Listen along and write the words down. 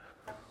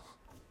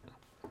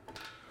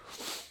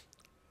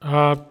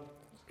Uh,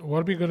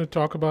 what we're going to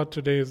talk about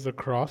today is the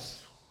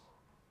cross.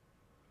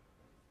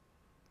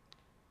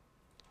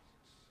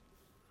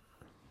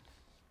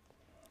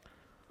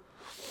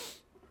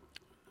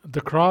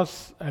 The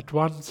cross at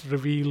once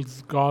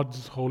reveals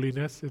God's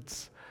holiness.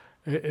 It's,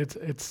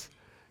 it's.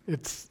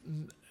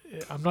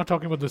 I'm not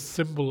talking about the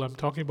symbol. I'm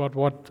talking about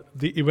what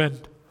the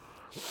event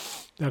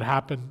that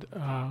happened.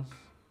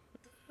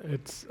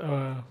 It's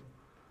a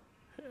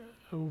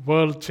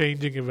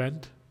world-changing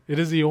event. It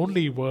is the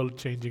only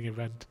world-changing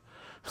event.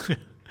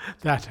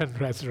 That and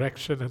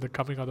resurrection and the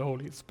coming of the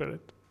Holy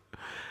Spirit.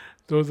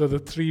 Those are the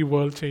three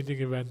world-changing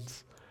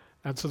events.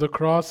 And so the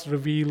cross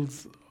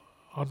reveals,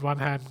 on one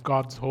hand,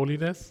 God's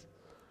holiness,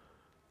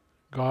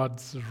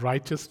 God's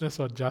righteousness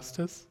or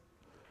justice,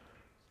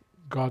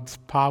 God's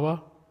power,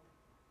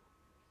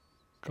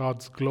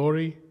 God's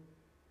glory,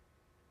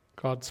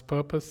 God's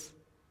purpose,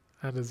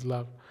 and His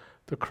love.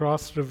 The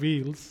cross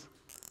reveals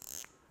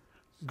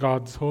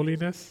God's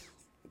holiness,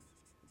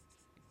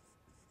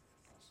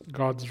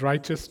 God's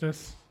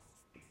righteousness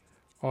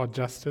or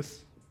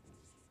justice.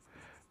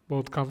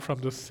 Both come from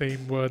the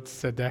same word,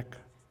 tzedek.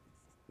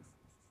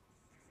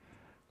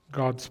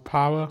 God's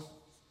power,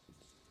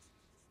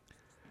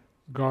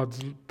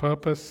 God's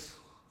purpose,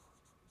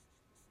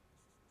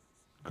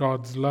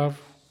 God's love.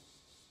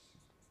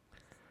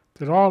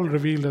 They're all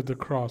revealed at the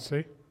cross,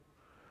 eh?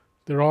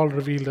 They're all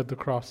revealed at the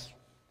cross.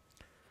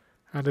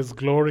 And His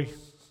glory.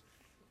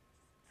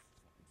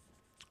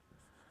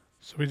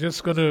 So we're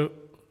just going to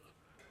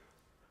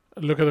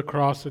look at the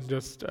cross and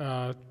just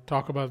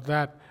talk about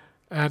that.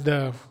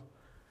 And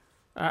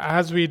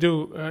as we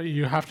do,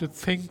 you have to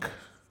think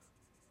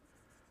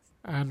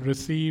and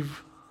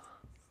receive.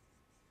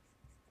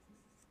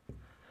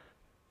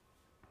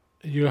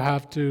 You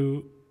have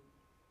to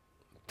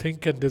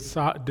think and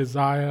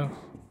desire.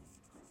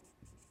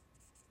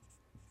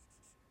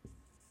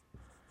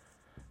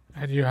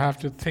 And you have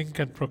to think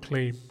and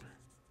proclaim.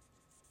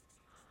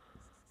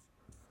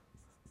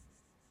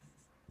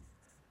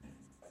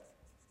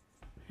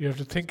 You have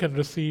to think and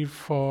receive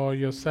for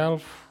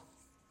yourself.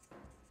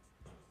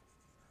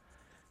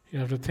 You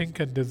have to think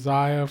and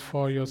desire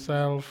for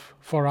yourself,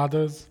 for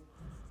others.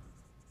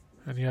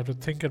 And you have to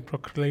think and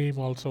proclaim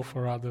also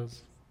for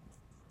others.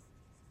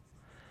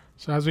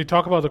 So as we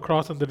talk about the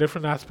cross and the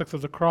different aspects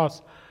of the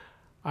cross,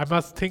 I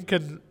must think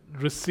and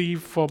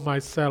receive for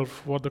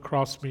myself what the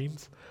cross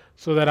means,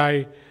 so that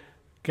I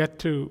get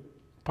to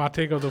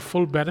partake of the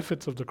full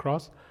benefits of the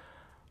cross.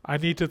 I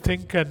need to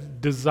think and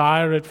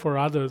desire it for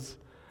others.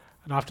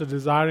 And after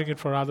desiring it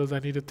for others, I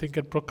need to think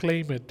and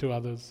proclaim it to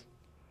others.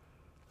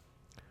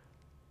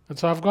 And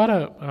so I've got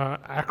an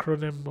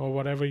acronym, or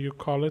whatever you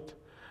call it,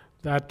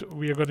 that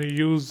we are going to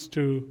use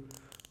to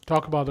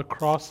talk about the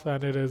cross,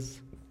 and it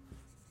is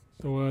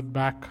the word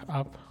back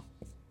up.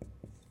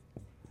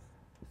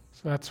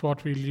 So that's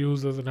what we'll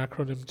use as an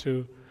acronym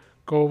to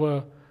go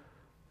over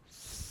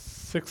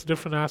 6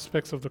 different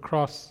aspects of the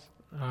cross.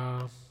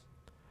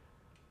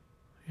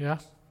 Yeah.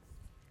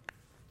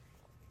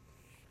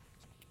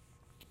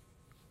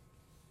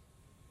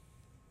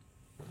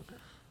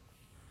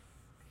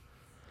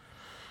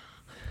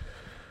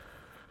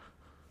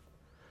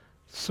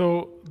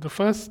 So the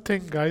first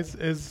thing, guys,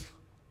 is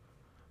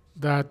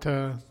that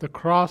the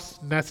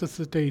cross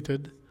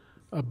necessitated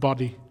a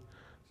body.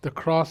 The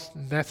cross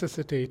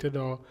necessitated,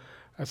 or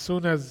as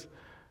soon as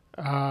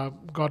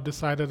God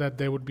decided that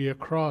there would be a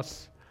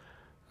cross,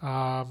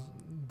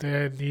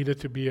 there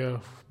needed to be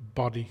a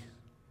body.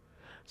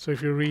 So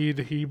if you read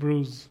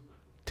Hebrews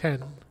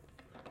 10,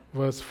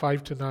 verse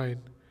 5 to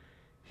 9,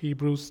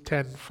 Hebrews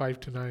 10, 5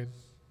 to 9.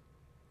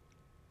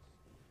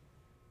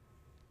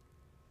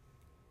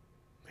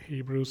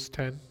 Hebrews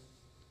 10,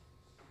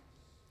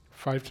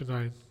 5 to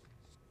 9.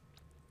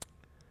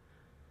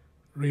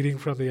 Reading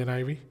from the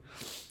NIV.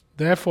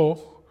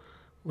 Therefore,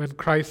 when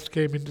Christ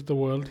came into the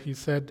world, He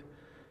said,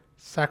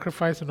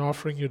 "Sacrifice and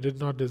offering you did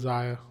not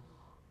desire,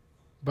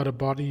 but a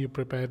body you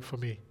prepared for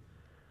me.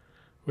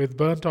 With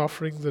burnt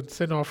offerings and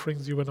sin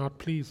offerings you were not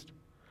pleased.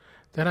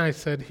 Then I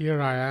said,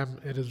 Here I am,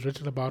 it is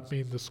written about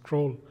me in the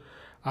scroll.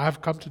 I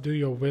have come to do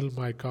your will,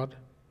 my God."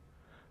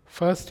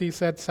 First He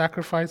said,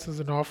 "Sacrifices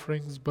and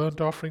offerings, burnt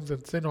offerings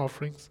and sin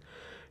offerings,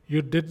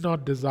 you did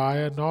not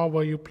desire, nor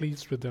were you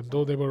pleased with them,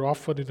 though they were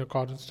offered in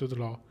accordance to the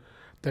law."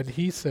 Then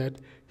He said,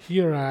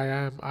 "Here I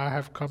am, I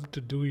have come to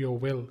do your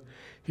will."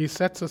 He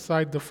sets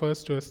aside the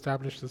first to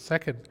establish the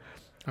second,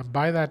 and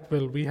by that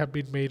will we have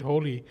been made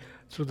holy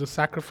through the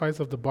sacrifice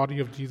of the body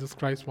of Jesus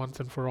Christ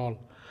once and for all.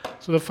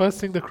 So the first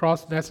thing the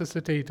cross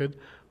necessitated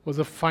was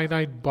a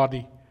finite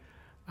body.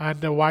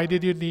 And why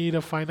did you need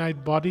a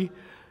finite body?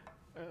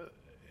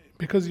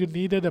 Because you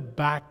needed a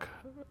back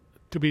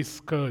to be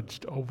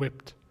scourged or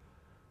whipped.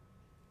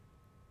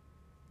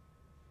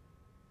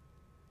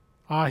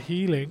 Our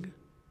healing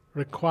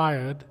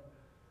required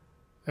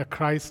that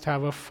Christ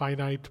have a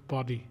finite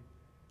body.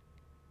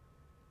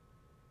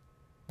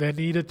 There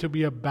needed to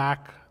be a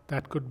back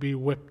that could be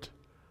whipped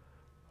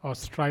or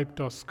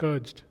striped or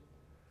scourged.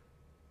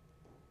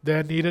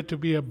 There needed to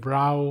be a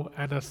brow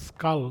and a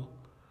skull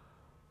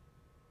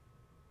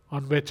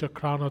on which a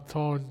crown of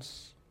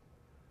thorns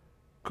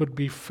could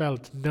be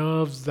felt,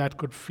 nerves that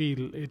could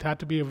feel. It had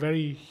to be a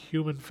very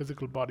human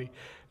physical body.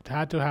 It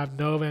had to have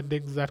nerve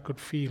endings that could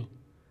feel.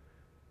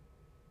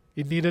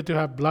 It needed to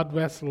have blood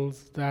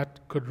vessels that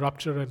could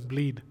rupture and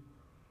bleed.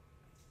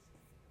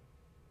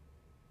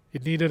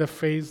 It needed a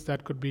face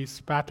that could be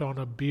spat on,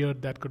 a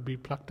beard that could be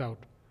plucked out.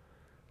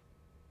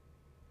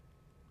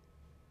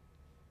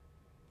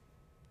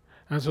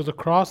 And so the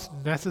cross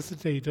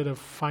necessitated a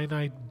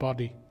finite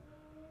body.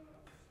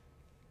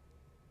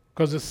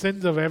 Because the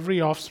sins of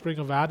every offspring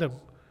of Adam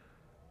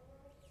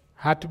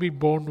had to be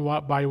borne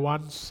by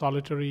one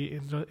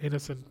solitary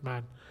innocent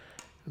man.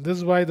 And this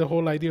is why the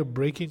whole idea of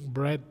breaking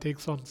bread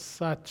takes on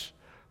such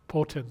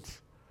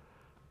potence.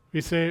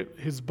 We say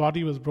his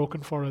body was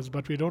broken for us,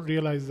 but we don't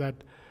realize that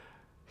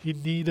he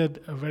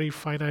needed a very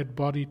finite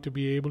body to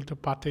be able to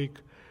partake,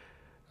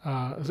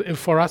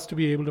 for us to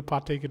be able to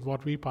partake in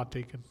what we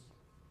partake in.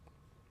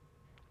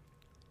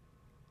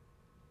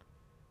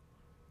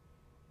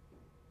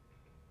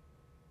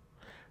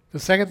 The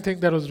second thing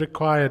that was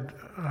required,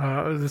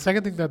 the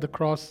second thing that the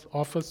cross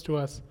offers to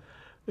us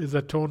is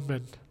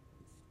atonement.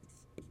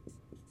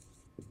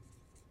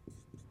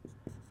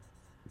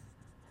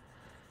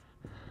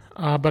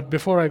 But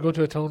before I go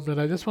to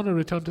atonement, I just want to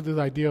return to this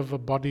idea of a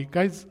body.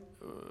 Guys,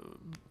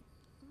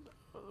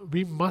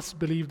 we must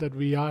believe that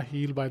we are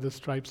healed by the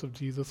stripes of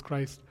Jesus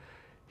Christ.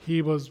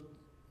 He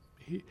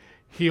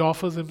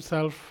offers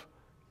himself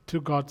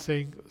to God,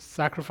 saying,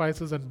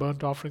 sacrifices and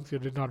burnt offerings you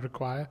did not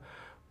require,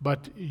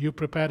 but you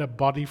prepared a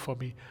body for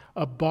me.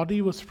 A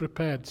body was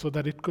prepared so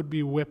that it could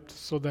be whipped,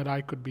 so that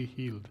I could be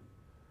healed.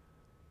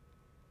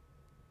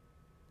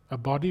 A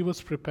body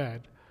was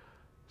prepared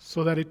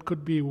so that it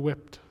could be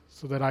whipped,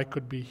 so that I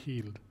could be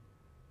healed.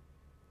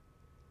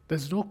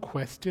 There's no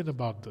question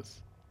about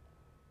this.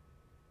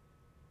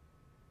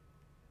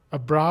 A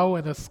brow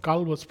and a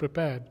skull was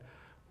prepared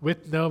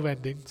with nerve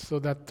endings so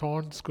that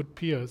thorns could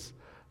pierce,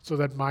 so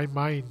that my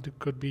mind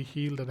could be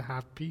healed and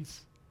have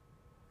peace.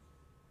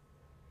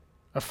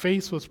 A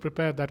face was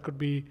prepared that could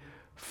be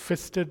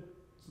fisted,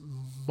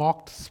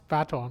 mocked,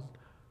 spat on,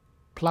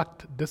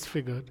 plucked,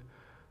 disfigured,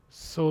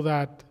 so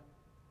that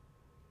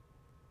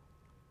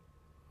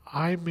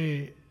I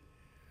may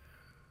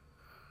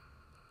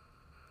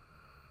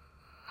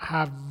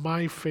have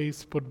my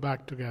face put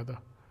back together,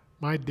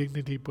 my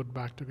dignity put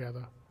back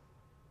together.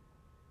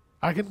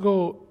 I can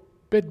go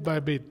bit by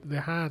bit, the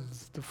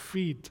hands, the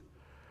feet,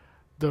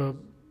 the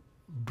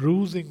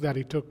bruising that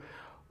he took.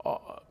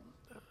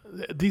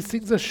 These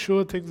things are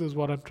sure things is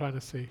what I'm trying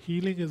to say.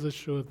 Healing is a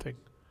sure thing.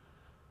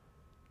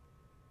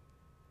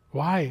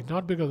 Why?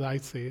 Not because I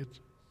say it.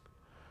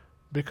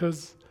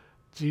 Because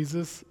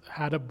Jesus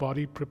had a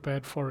body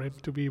prepared for him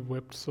to be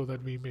whipped so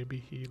that we may be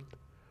healed.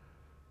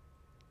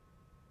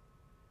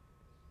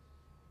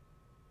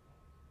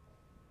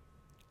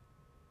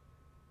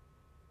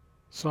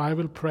 So I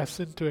will press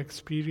in to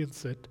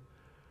experience it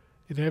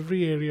in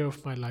every area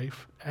of my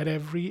life, at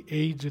every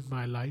age in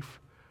my life.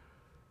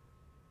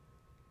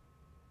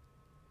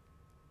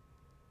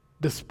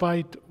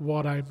 Despite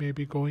what I may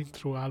be going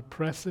through, I'll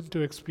press in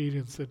to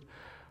experience it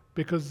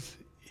because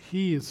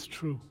he is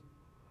true.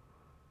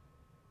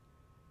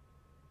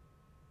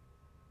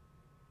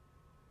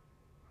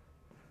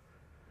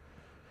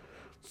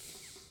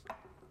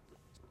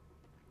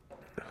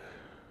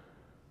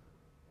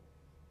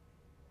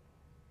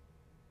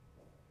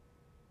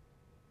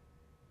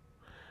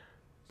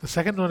 The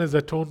second one is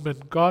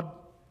atonement. God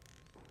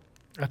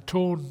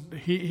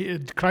atoned.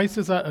 Christ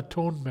is our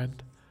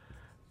atonement,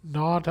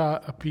 not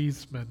our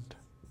appeasement.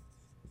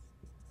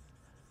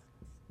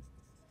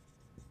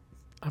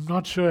 I'm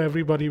not sure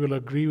everybody will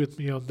agree with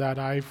me on that.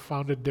 I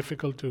found it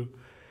difficult to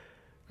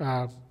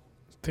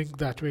think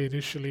that way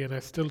initially, and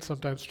I still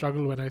sometimes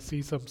struggle when I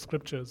see some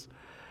scriptures.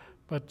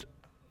 But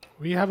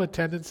we have a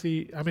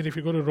tendency, if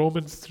you go to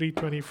Romans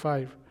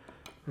 3:25,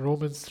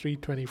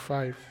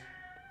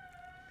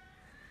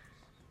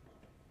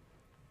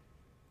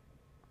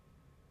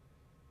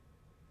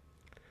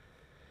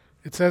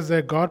 it says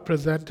that God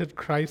presented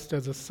Christ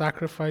as a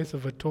sacrifice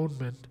of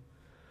atonement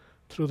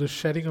through the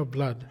shedding of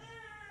blood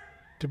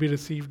to be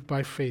received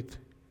by faith.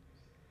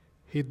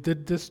 He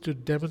did this to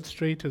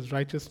demonstrate his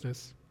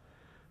righteousness,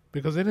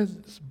 because in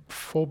his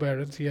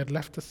forbearance he had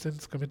left the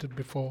sins committed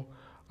before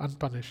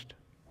unpunished.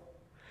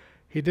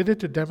 He did it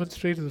to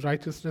demonstrate his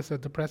righteousness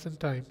at the present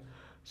time,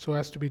 so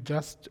as to be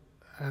just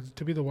and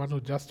to be the one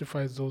who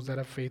justifies those that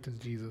have faith in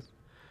Jesus.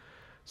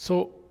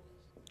 So,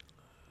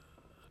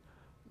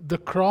 the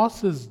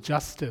cross is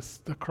justice.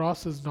 The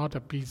cross is not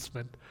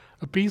appeasement.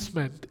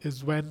 Appeasement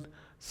is when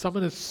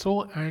someone is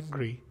so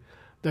angry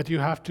that you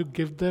have to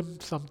give them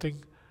something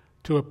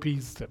to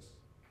appease them.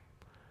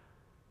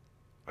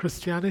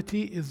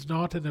 Christianity is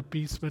not an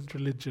appeasement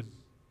religion.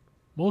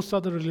 Most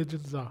other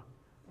religions are.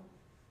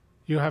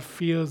 You have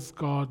fierce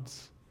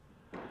gods,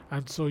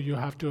 and so you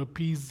have to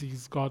appease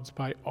these gods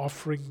by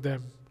offering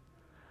them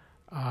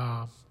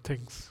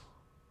things.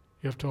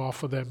 You have to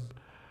offer them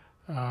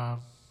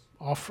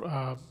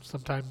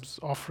sometimes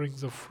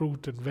offerings of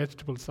fruit and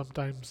vegetables,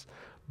 sometimes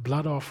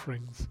blood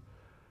offerings,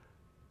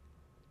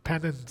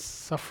 penance,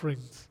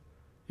 sufferings.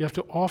 You have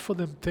to offer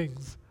them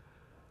things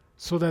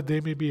so that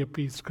they may be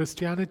appeased.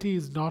 Christianity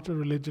is not a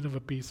religion of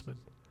appeasement.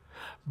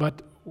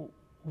 But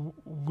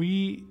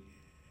we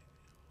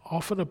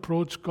often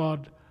approach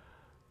God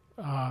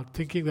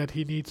thinking that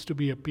He needs to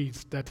be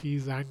appeased, that He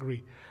is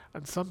angry.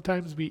 And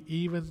sometimes we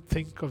even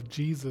think of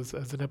Jesus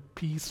as an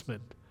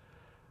appeasement.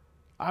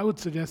 I would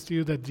suggest to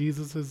you that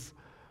Jesus is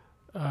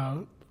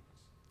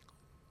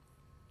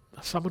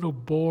someone who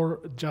bore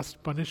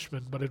just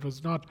punishment, but it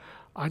was not,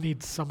 I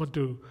need someone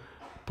to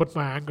put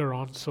my anger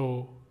on,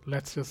 so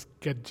let's just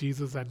get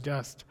Jesus and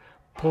just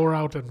pour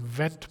out and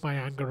vent my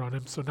anger on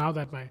Him. So now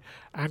that my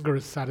anger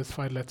is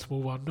satisfied, let's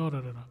move on. No.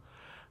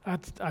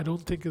 That's, I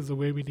don't think is the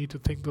way we need to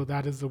think, though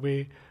that is the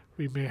way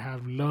we may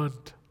have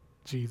learnt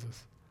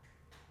Jesus.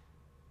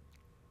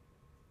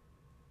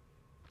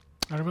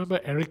 I remember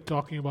Eric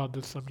talking about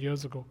this some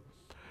years ago,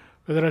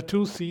 where there are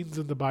two scenes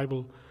in the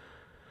Bible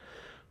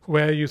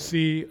where you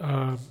see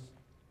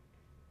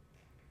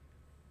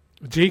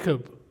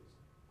Jacob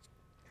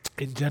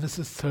in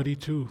Genesis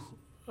 32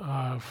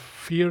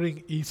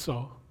 fearing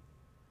Esau.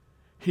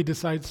 He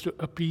decides to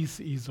appease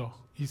Esau.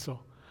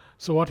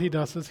 So what he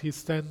does is he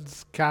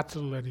sends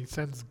cattle and he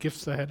sends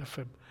gifts ahead of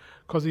him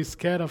because he's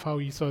scared of how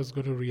Esau is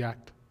going to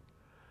react.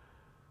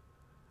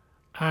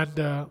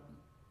 And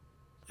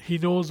he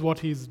knows what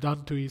he's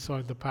done to Esau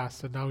in the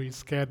past, and now he's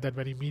scared that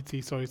when he meets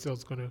Esau, Esau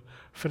is going to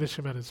finish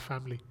him and his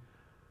family.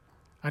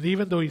 And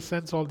even though he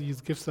sends all these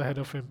gifts ahead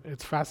of him,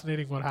 it's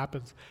fascinating what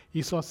happens.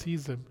 Esau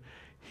sees him.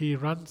 He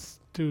runs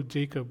to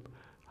Jacob,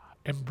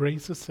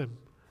 embraces him,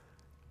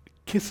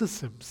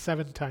 kisses him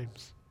 7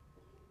 times.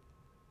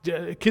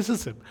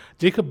 Kisses him.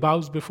 Jacob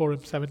bows before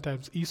him 7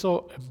 times.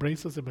 Esau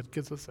embraces him and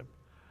kisses him.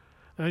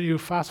 And then you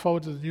fast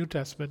forward to the New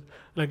Testament,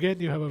 and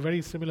again you have a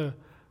very similar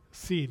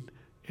scene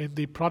in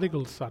the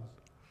prodigal son,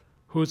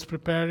 who is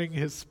preparing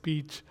his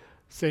speech,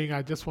 saying,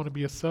 I just want to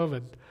be a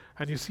servant.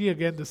 And you see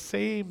again the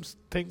same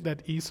thing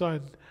that Esau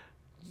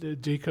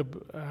and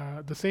Jacob,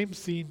 the same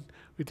scene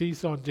with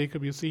Esau and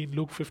Jacob you see in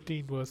Luke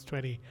 15 verse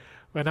 20,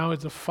 where now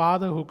it's a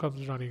father who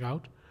comes running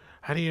out,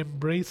 and he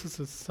embraces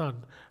his son,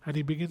 and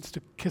he begins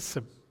to kiss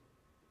him.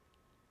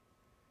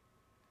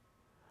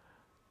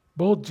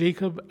 Both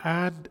Jacob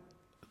and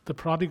the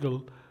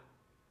prodigal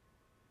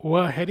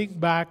were heading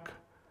back,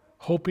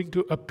 hoping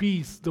to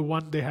appease the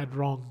one they had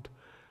wronged.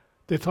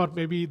 They thought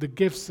maybe the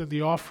gifts and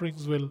the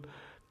offerings will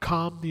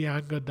calm the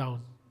anger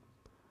down.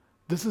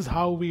 This is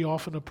how we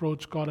often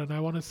approach God, and I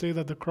want to say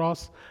that the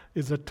cross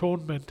is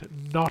atonement,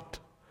 not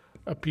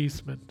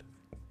appeasement.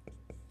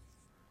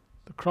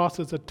 The cross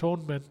is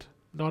atonement,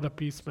 not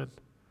appeasement.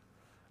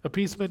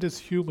 Appeasement is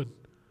human.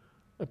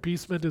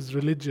 Appeasement is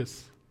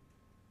religious.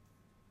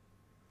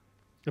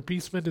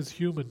 Appeasement is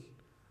human.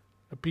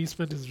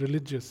 Appeasement is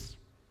religious,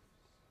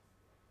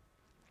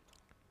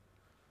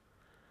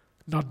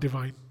 not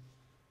divine.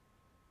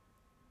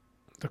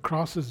 The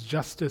cross is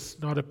justice,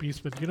 not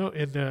appeasement. You know,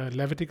 in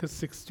Leviticus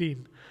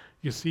 16,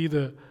 you see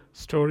the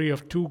story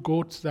of 2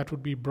 goats that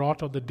would be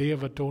brought on the Day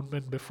of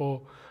Atonement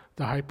before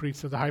the high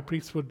priest. And the high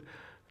priest would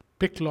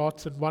pick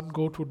lots, and one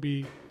goat would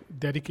be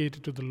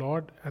dedicated to the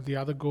Lord, and the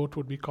other goat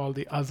would be called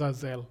the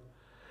Azazel.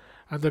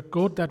 And the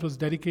goat that was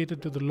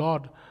dedicated to the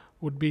Lord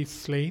would be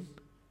slain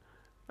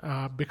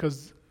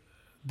because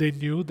they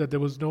knew that there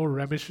was no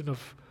remission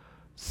of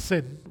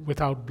sin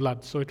without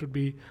blood. So it would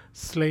be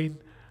slain,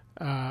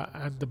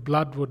 and the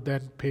blood would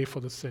then pay for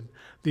the sin.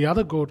 The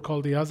other goat,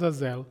 called the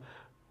Azazel,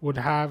 would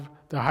have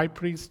the high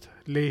priest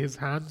lay his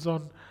hands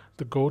on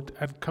the goat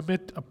and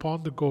commit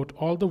upon the goat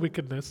all the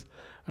wickedness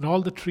and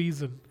all the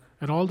treason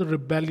and all the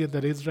rebellion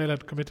that Israel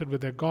had committed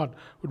with their God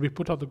would be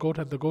put on the goat,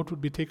 and the goat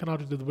would be taken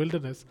out into the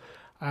wilderness,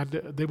 and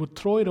they would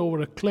throw it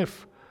over a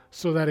cliff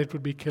so that it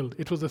would be killed.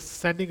 It was a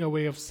sending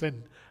away of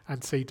sin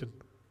and Satan.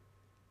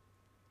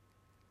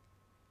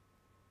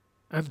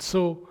 And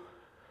so,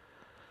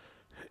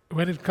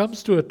 when it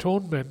comes to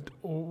atonement,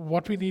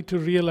 what we need to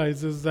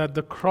realize is that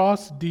the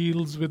cross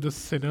deals with the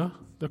sinner.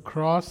 The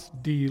cross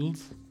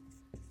deals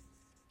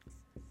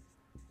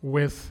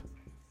with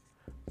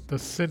the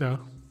sinner.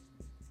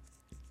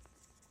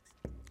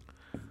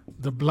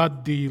 The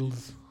blood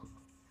deals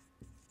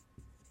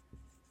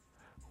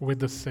with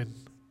the sin.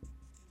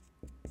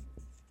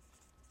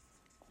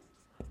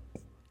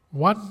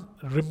 One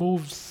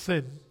removes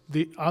sin,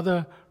 the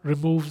other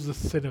removes the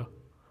sinner.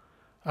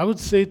 I would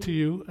say to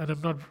you, and I'm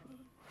not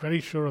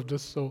very sure of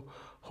this, so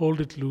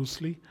hold it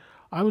loosely.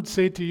 I would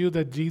say to you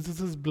that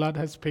Jesus' blood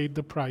has paid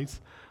the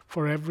price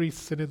for every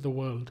sin in the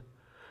world.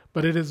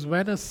 But it is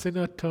when a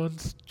sinner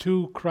turns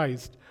to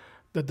Christ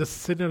that the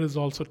sinner is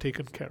also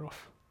taken care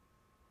of.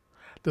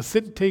 The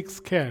sin takes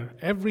care.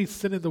 Every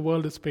sin in the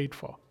world is paid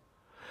for.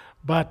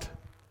 But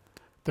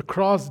the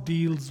cross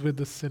deals with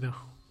the sinner.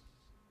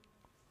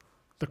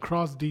 The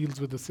cross deals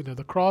with the sinner.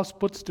 The cross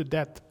puts to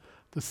death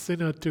the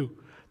sinner too.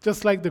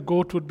 Just like the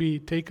goat would be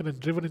taken and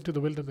driven into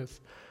the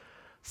wilderness,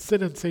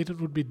 sin and Satan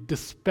would be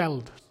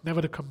dispelled,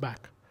 never to come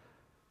back.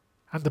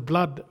 And the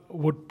blood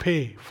would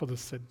pay for the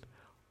sin.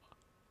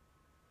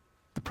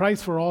 The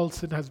price for all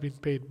sin has been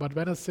paid. But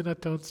when a sinner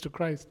turns to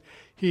Christ,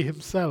 he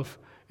himself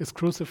is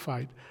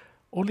crucified,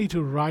 only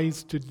to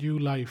rise to new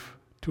life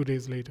 2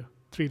 days later,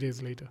 3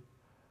 days later.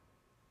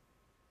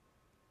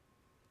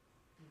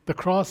 The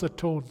cross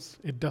atones,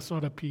 it does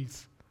not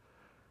appease.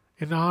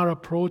 In our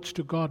approach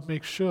to God,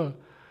 make sure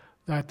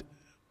that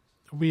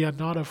we are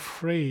not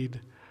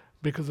afraid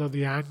because of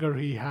the anger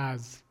he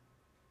has.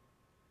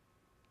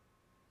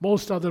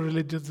 Most other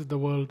religions in the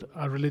world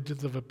are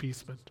religions of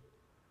appeasement.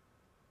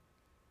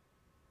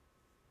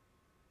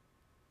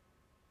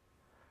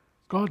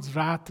 God's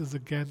wrath is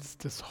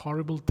against this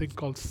horrible thing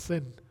called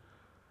sin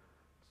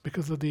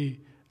because of the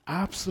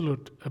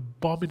absolute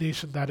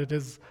abomination that it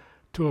is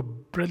to a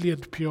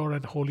brilliant, pure,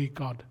 and holy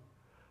God.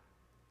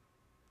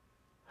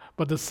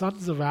 But the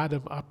sons of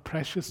Adam are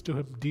precious to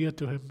him, dear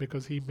to him,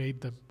 because he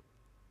made them.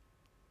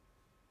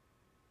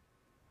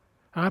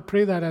 And I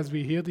pray that as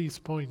we hear these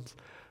points,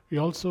 we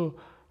also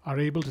are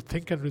able to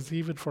think and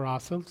receive it for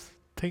ourselves,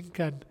 think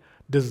and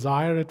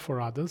desire it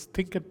for others,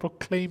 think and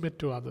proclaim it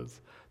to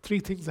others. 3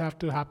 things have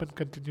to happen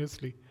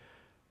continuously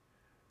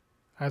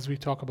as we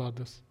talk about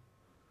this.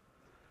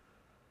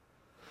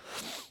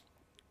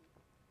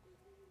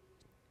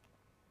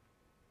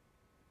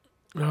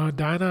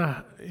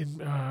 Diana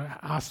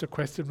asked a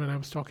question when I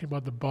was talking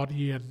about the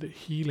body and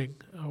healing.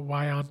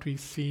 Why aren't we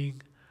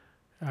seeing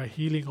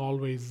healing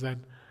always?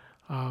 And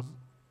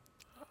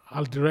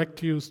I'll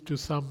direct you to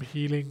some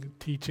healing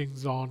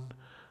teachings on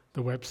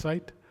the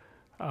website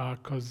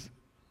because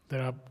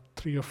there are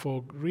 3 or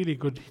 4 really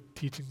good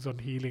teachings on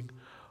healing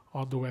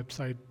on the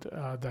website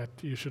that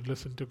you should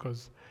listen to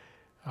because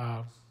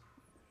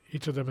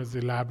each of them is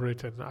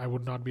elaborate and I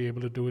would not be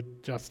able to do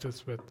it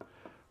justice with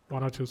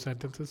 1 or 2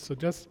 sentences. So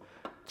just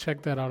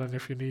check that out, and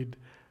if you need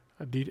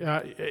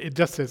it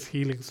just says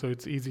healing, so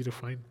it's easy to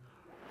find.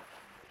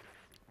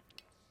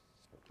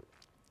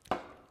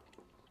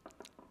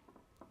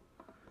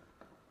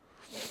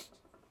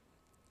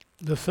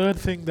 The third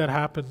thing that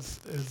happens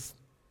is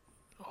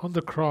on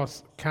the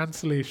cross,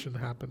 cancellation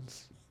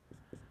happens.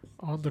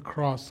 On the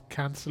cross,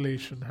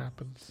 cancellation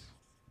happens.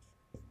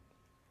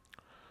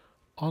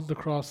 On the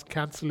cross,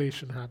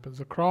 cancellation happens.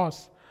 The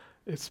cross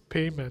is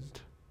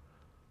payment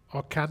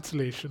or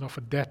cancellation of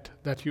a debt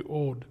that you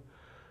owed,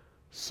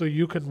 so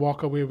you can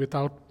walk away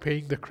without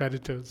paying the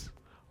creditors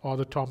or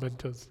the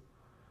tormentors.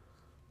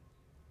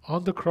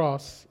 On the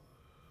cross,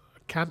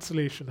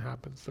 cancellation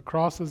happens. The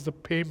cross is the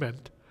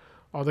payment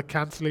or the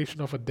cancellation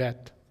of a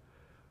debt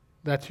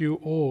that you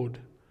owed,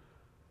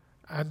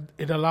 and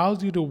it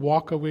allows you to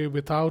walk away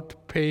without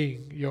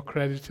paying your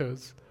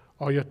creditors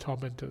or your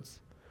tormentors.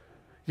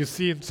 You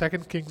see in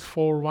 2 Kings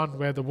 4:1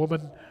 where the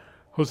woman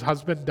whose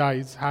husband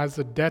dies has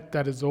a debt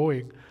that is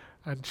owing,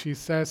 and she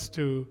says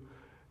to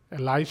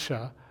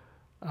Elisha,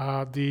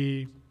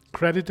 the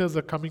creditors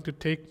are coming to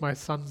take my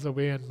sons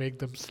away and make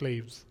them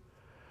slaves.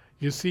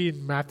 You see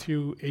in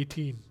Matthew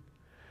 18,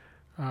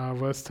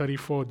 verse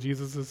 34,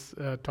 Jesus is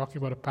talking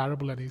about a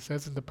parable, and he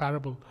says in the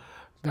parable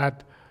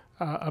that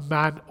a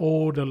man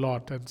owed a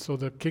lot, and so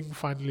the king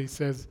finally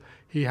says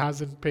he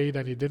hasn't paid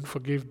and he didn't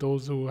forgive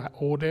those who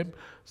owed him,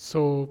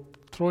 so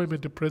throw him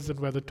into prison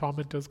where the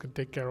tormentors can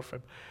take care of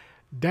him.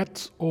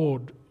 Debts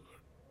owed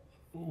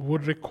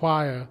would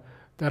require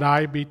that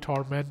I be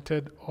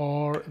tormented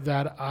or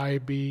that I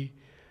be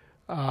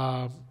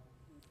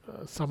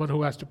someone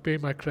who has to pay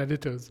my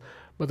creditors.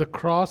 But the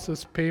cross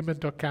is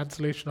payment or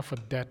cancellation of a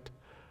debt,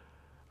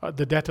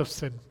 the debt of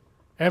sin.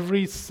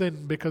 Every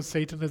sin, because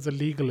Satan is a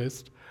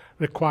legalist,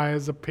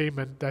 requires a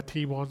payment that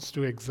he wants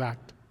to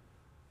exact.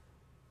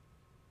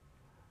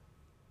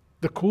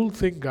 The cool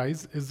thing,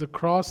 guys, is the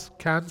cross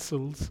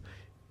cancels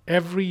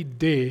every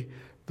day.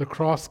 The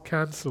cross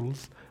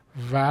cancels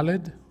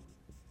valid,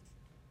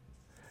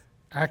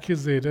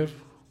 accusative,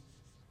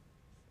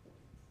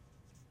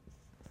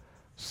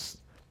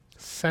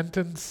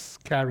 sentence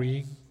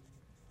carrying,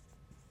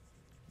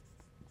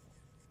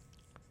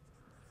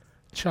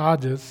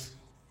 charges.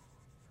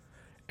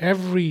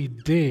 Every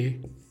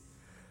day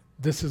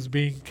this is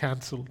being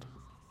cancelled.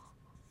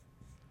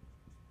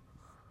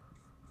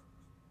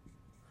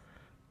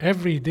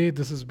 Every day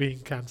this is being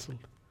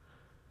cancelled.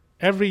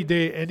 Every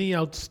day any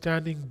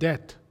outstanding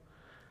debt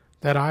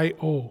that I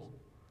owe,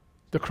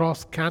 the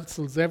cross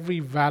cancels every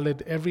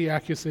valid, every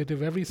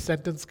accusative, every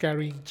sentence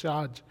carrying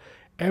charge.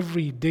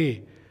 Every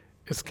day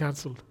is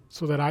cancelled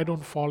so that I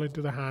don't fall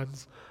into the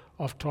hands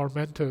of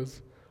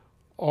tormentors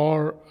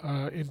or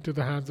into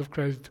the hands of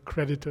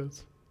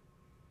creditors.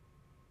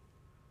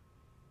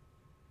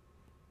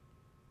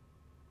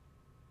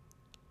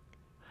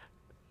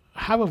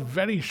 Have a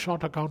very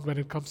short account when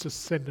it comes to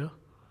sin.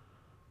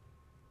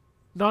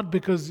 Not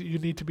because you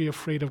need to be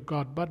afraid of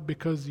God, but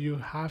because you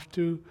have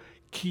to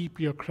keep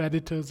your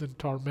creditors and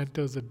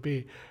tormentors at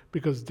bay,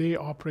 because they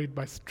operate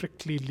by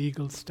strictly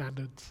legal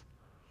standards.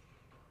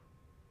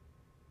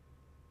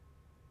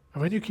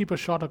 And when you keep a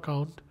short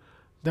account,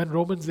 then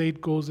Romans 8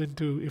 goes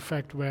into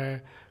effect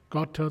where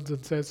God turns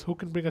and says, who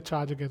can bring a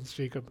charge against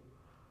Jacob?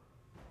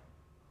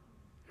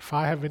 If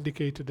I have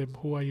vindicated him,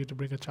 who are you to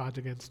bring a charge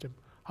against him?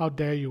 How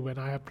dare you when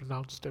I have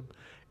pronounced him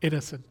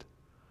innocent?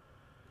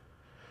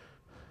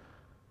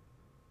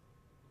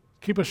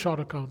 Keep a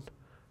short account.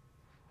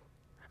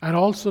 And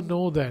also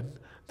know then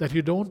that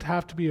you don't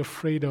have to be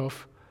afraid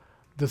of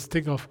this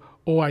thing of,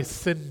 oh, I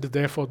sinned,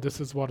 therefore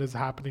this is what is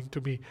happening to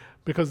me.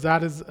 Because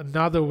that is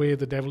another way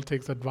the devil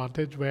takes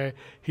advantage, where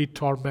he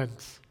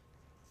torments.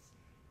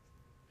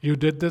 You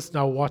did this,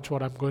 now watch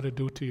what I'm going to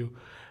do to you.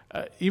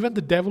 Even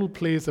the devil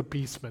plays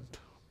appeasement.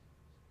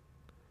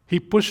 He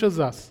pushes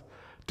us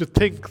to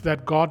think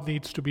that God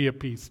needs to be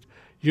appeased.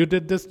 You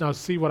did this, now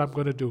see what I'm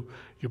going to do.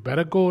 You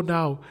better go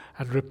now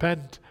and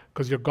repent,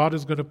 because your God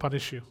is going to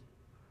punish you.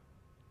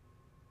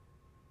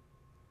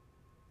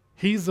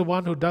 He's the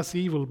one who does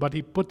evil, but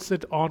he puts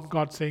it on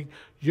God, saying,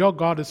 your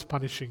God is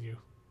punishing you.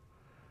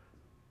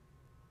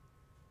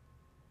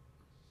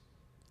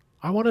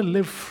 I want to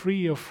live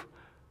free of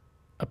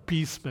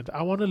appeasement.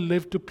 I want to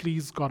live to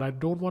please God. I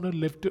don't want to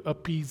live to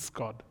appease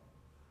God.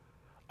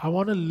 I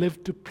want to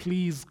live to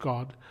please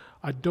God.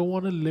 I don't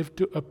want to live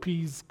to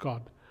appease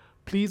God.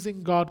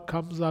 Pleasing God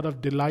comes out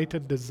of delight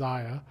and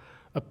desire.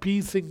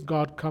 Appeasing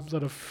God comes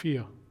out of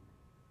fear.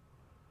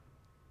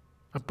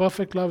 And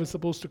perfect love is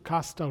supposed to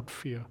cast out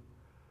fear.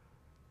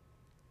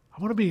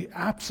 I want to be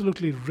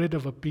absolutely rid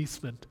of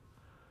appeasement.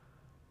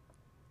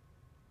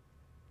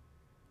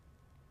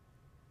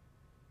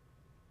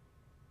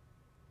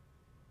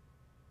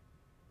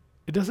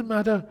 It doesn't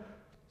matter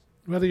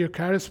whether you're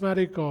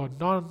charismatic or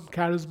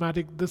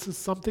non-charismatic. This is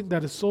something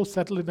that is so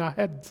settled in our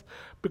heads,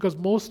 because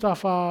most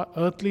of our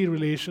earthly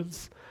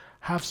relations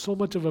have so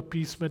much of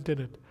appeasement in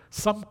it.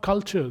 Some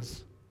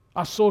cultures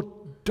are so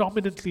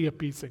dominantly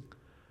appeasing.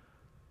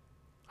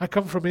 I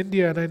come from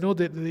India, and I know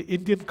that the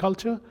Indian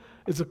culture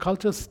is a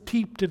culture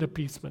steeped in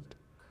appeasement.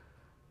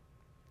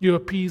 You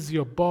appease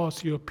your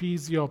boss, you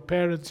appease your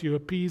parents, you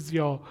appease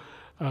your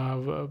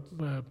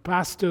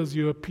pastors,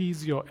 you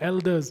appease your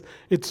elders.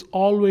 It's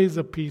always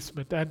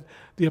appeasement, and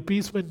the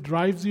appeasement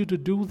drives you to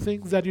do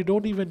things that you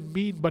don't even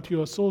mean, but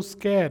you are so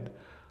scared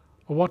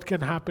of what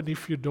can happen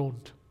if you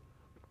don't.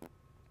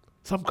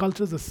 Some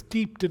cultures are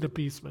steeped in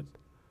appeasement.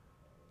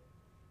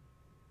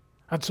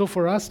 And so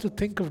for us to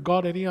think of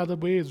God any other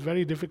way is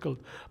very difficult.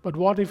 But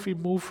what if we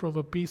move from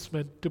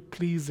appeasement to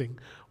pleasing?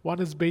 One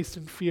is based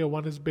in fear,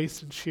 one is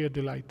based in sheer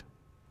delight.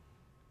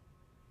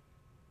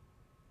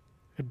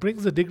 It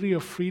brings a degree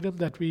of freedom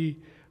that we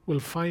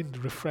will find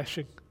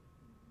refreshing.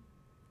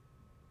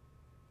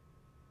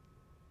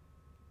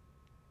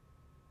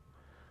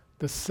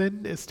 The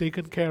sin is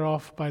taken care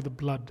of by the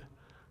blood.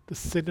 The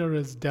sinner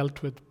is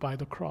dealt with by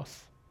the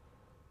cross.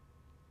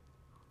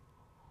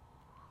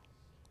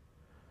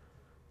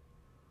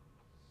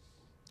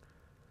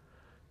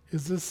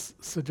 Is this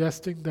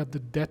suggesting that the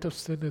debt of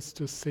sin is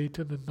to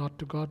Satan and not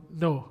to God?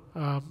 No.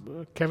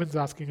 Kevin's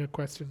asking a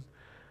question.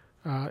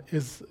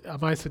 Am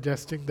I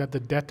suggesting that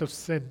the debt of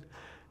sin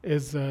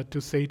is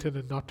to Satan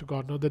and not to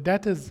God? No. The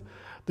debt of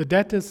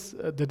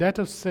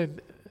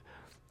sin.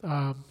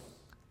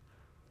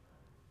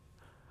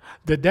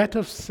 The debt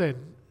of sin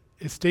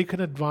is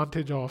taken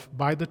advantage of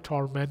by the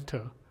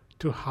tormentor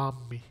to harm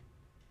me.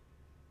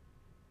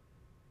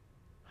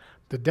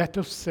 The debt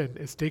of sin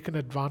is taken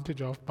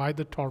advantage of by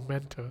the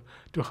tormentor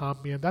to harm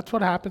me. And that's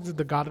what happens in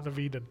the Garden of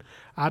Eden.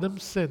 Adam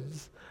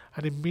sins,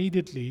 and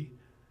immediately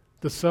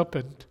the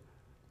serpent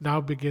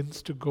now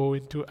begins to go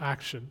into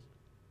action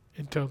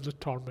in terms of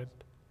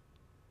torment.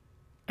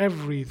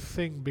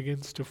 Everything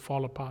begins to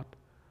fall apart.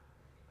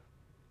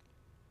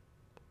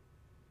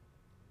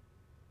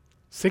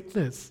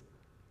 Sickness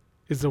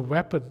is a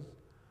weapon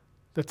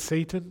that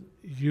Satan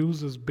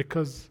uses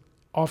because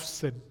of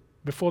sin.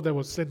 Before there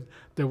was sin,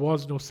 there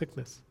was no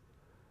sickness.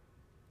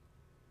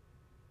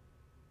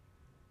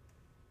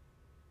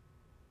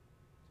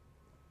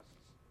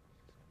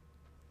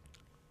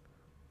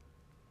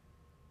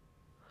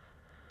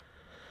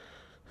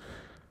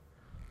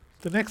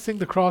 The next thing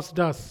the cross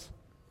does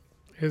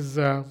is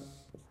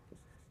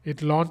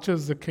it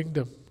launches the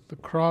kingdom. The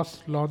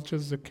cross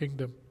launches the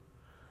kingdom.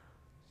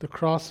 The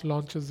cross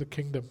launches the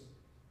kingdom.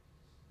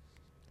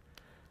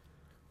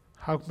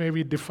 How may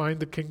we define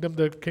the kingdom?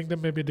 The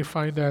kingdom may be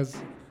defined as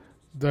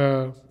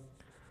the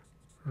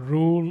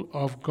rule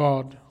of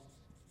God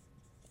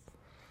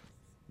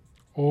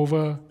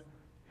over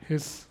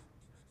His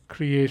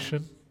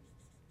creation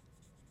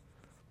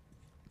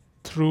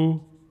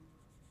through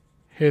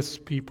His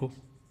people.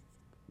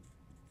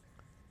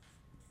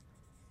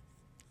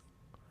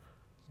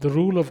 The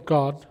rule of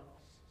God,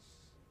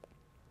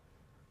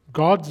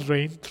 God's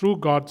reign through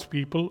God's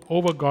people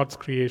over God's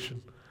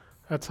creation.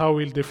 That's how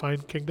we'll define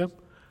kingdom.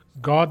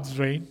 God's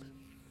reign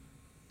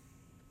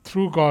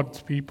through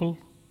God's people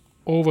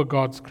over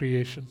God's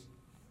creation.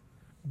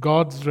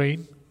 God's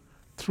reign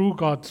through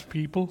God's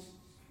people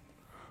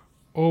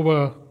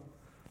over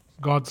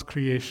God's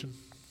creation.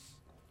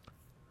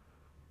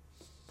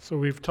 So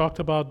we've talked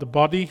about the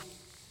body.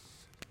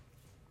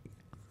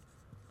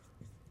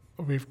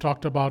 We've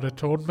talked about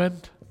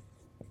atonement,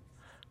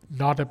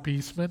 not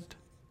appeasement.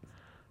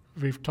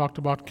 We've talked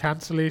about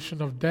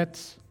cancellation of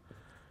debts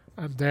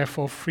and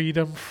therefore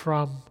freedom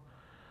from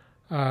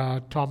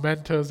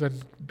tormentors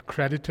and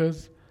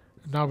creditors.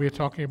 Now we are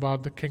talking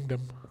about the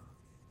kingdom.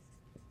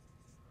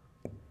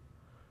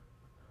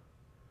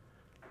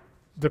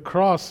 The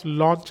cross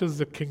launches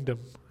the kingdom,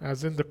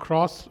 as in the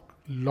cross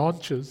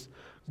launches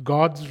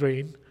God's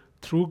reign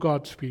through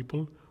God's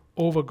people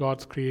over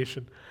God's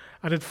creation.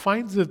 And it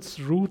finds its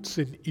roots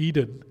in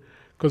Eden,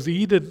 because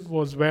Eden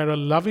was where a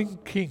loving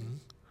king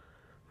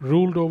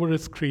ruled over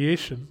his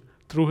creation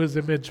through his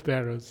image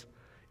bearers.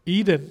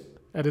 Eden,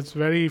 at its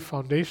very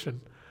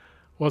foundation,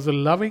 was a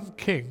loving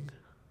king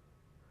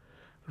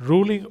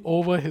ruling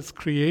over his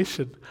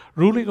creation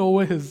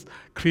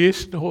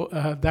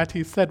that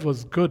he said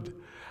was good.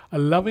 A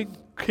loving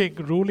king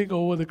ruling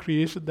over the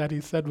creation that he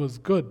said was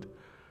good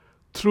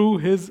through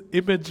his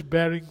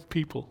image-bearing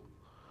people.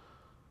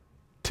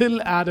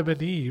 Till Adam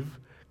and Eve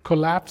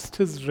collapsed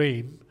his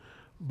reign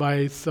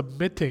by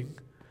submitting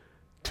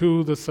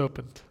to the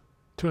serpent,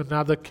 to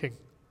another king.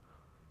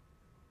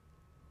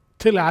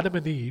 Till Adam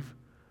and Eve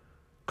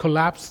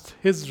collapsed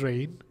his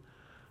reign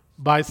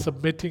by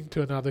submitting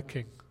to another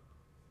king.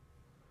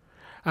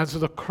 And so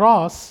the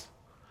cross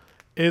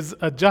is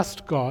a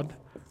just God.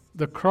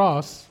 The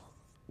cross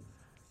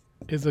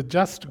is a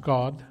just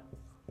God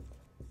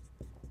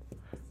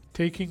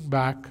taking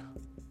back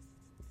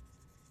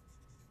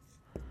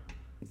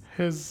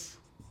his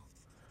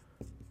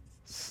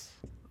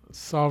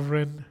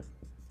sovereignty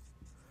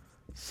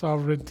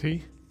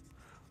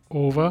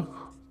over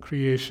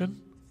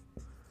creation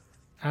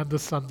and the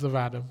sons of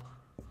Adam.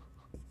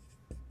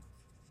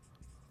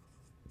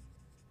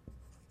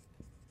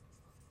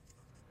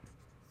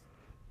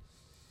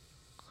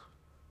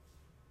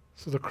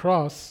 So the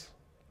cross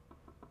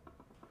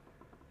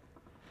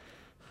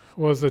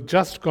was a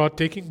just God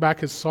taking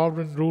back his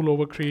sovereign rule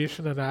over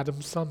creation and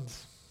Adam's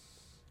sons.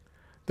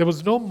 There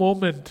was no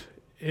moment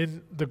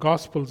in the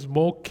Gospels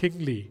more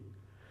kingly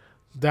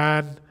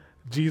than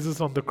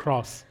Jesus on the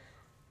cross.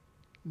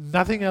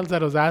 Nothing else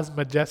that was as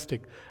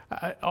majestic.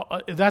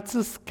 That's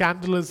the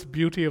scandalous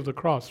beauty of the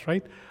cross,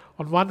 right?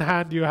 On one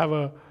hand, you have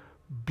a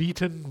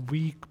beaten,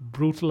 weak,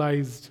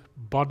 brutalized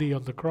body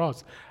on the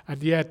cross,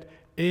 and yet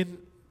in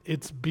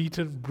its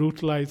beaten,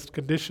 brutalized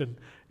condition,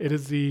 it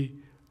is the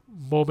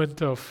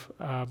moment of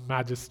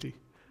majesty.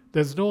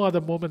 There's no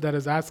other moment that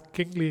is as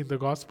kingly in the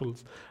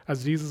Gospels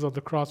as Jesus on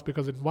the cross,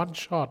 because in one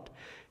shot,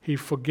 he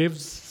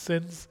forgives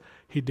sins,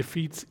 he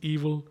defeats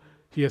evil,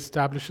 he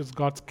establishes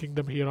God's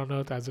kingdom here on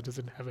earth as it is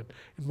in heaven.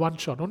 In one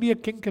shot. Only a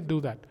king can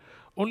do that.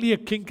 Only a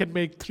king can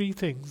make three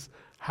things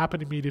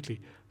happen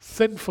immediately.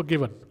 Sin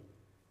forgiven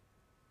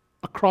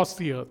across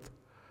the earth.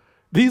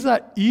 These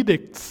are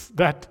edicts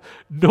that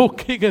no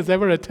king has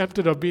ever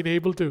attempted or been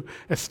able to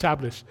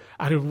establish.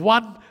 And in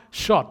one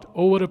shot,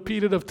 over a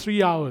period of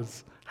 3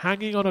 hours,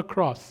 hanging on a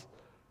cross,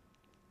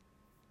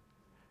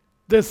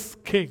 this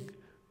king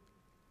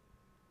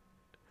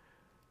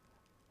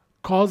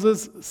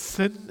causes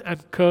sin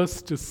and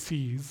curse to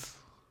cease,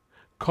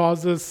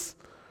 causes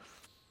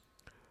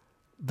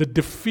the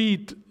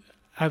defeat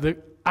and the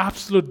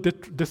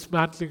absolute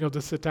dismantling of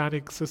the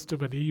satanic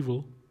system and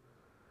evil,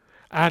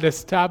 and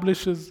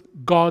establishes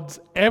God's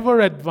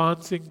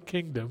ever-advancing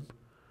kingdom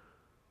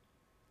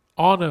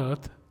on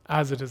earth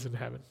as it is in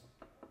heaven.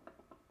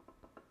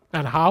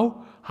 And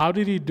how? How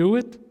did he do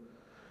it?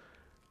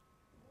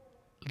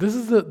 This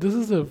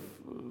is a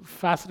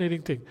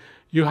fascinating thing.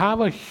 You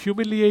have a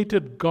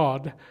humiliated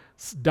God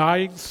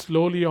dying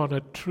slowly on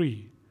a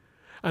tree,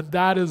 and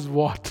that is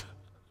what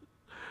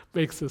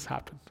makes this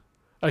happen.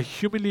 A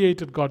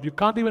humiliated God. You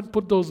can't even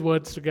put those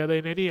words together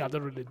in any other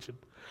religion.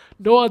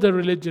 No other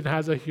religion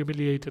has a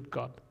humiliated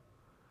God.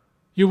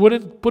 You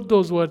wouldn't put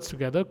those words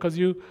together because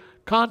you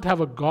can't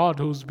have a God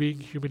who's being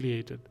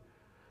humiliated.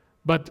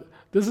 But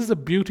this is the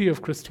beauty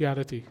of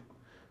Christianity,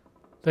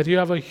 that you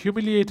have a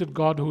humiliated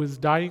God who is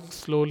dying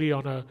slowly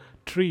on a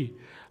tree,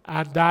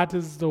 and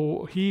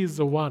he is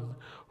the one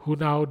who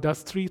now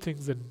does three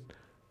things in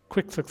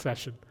quick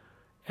succession: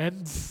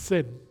 ends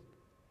sin,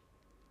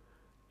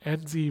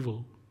 ends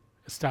evil,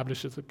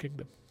 establishes a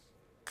kingdom.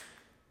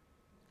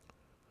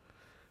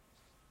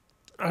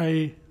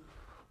 I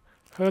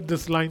heard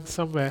this line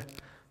somewhere,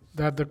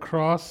 that the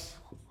cross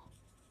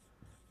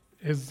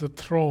is the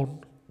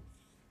throne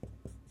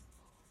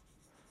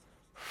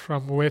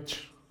from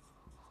which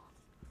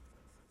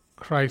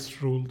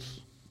Christ rules.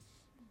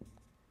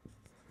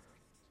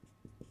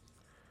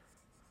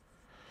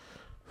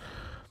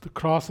 The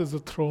cross is the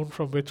throne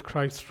from which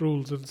Christ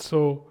rules. And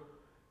so,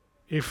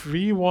 if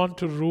we want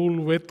to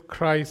rule with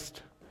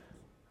Christ,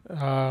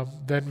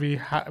 then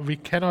we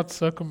cannot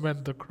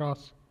circumvent the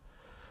cross.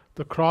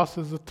 The cross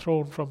is the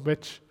throne from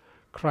which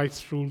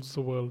Christ rules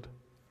the world.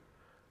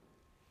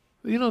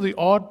 You know, the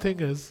odd thing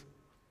is,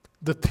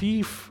 the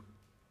thief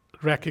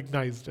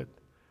recognized it.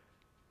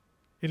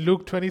 In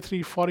Luke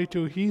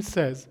 23:42, he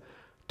says,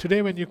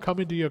 "Today when you come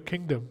into your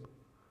kingdom,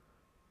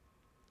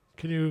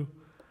 can you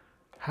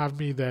have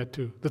me there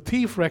too?" The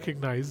thief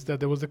recognized that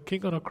there was a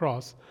king on a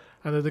cross,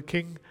 and that the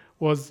king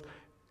was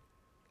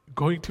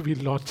going to be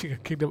launching a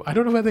kingdom. I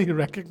don't know whether he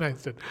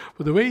recognized it,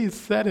 but the way he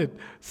said it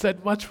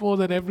said much more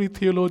than every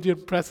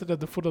theologian present at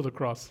the foot of the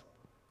cross.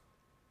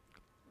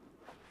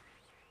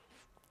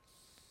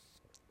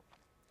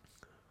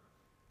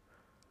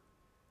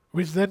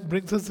 Which then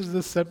brings us to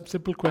this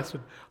simple question.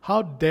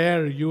 How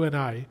dare you and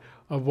I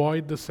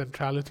avoid the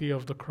centrality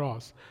of the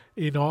cross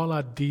in all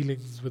our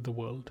dealings with the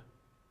world?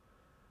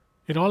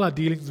 In all our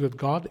dealings with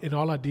God, in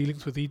all our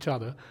dealings with each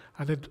other,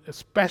 and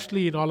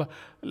especially in all our,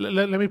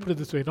 let me put it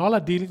this way, in all our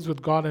dealings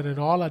with God and in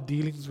all our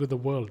dealings with the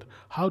world,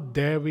 how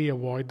dare we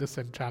avoid the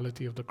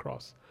centrality of the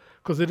cross?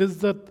 Because it is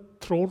the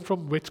throne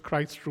from which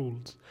Christ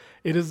rules.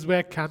 It is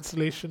where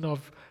cancellation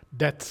of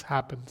debts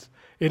happens.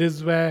 It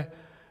is where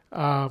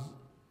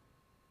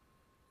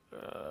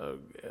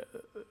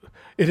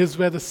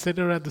the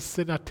sinner and the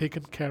sin are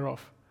taken care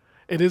of.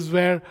 It is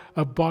where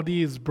a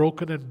body is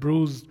broken and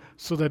bruised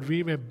so that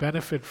we may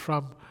benefit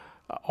from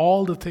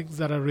all the things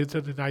that are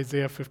written in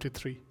Isaiah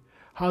 53.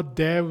 How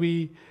dare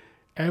we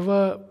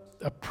ever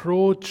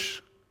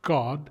approach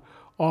God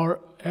or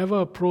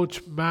ever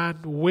approach man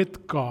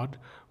with God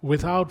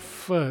without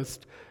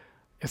first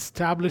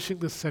establishing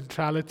the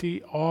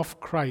centrality of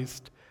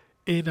Christ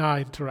in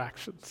our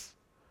interactions?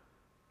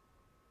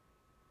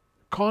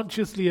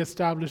 Consciously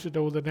establish it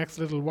over the next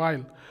little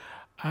while,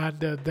 and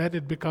then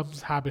it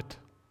becomes habit.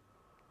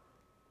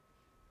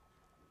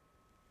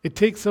 It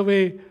takes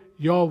away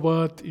your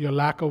worth, your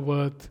lack of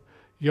worth,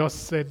 your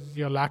sin,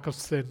 your lack of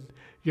sin,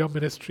 your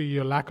ministry,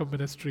 your lack of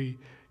ministry,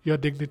 your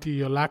dignity,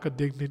 your lack of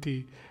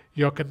dignity,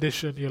 your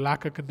condition, your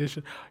lack of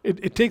condition.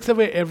 It takes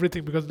away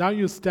everything, because now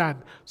you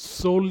stand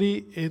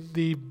solely in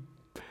the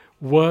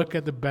work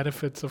and the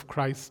benefits of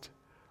Christ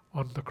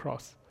on the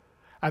cross.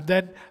 And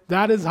then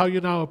that is how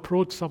you now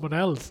approach someone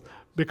else.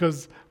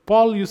 Because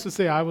Paul used to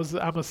say, I'm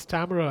a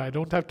stammerer, I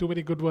don't have too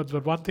many good words,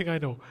 but one thing I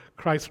know,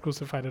 Christ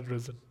crucified and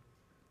risen.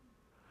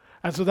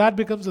 And so that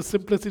becomes the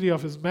simplicity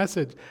of his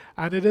message.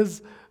 And it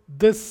is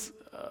this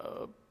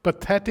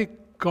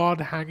pathetic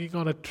God hanging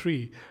on a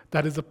tree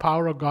that is the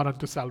power of God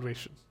unto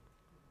salvation.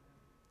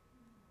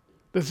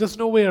 There's just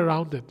no way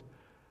around it.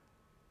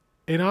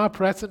 In our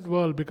present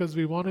world, because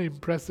we want to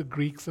impress the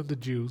Greeks and the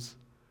Jews,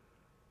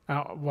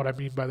 what I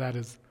mean by that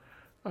is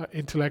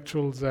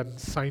intellectuals and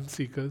science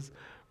seekers,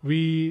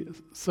 we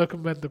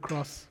circumvent the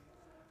cross.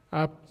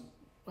 I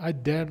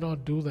dare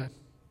not do that.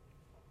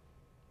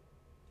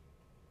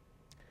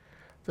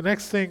 The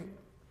next thing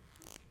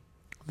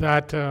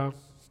that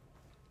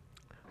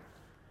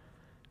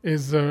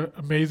is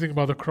amazing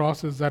about the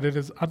cross is that it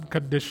is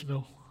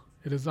unconditional.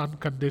 It is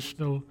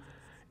unconditional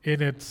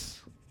in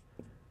its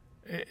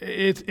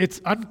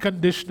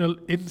unconditional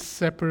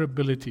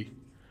inseparability.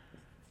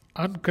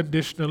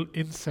 Unconditional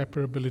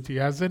inseparability,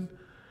 as in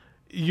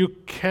you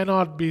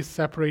cannot be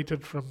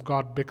separated from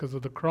God because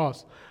of the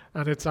cross,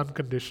 and it's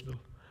unconditional.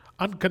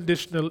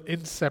 Unconditional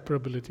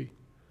inseparability.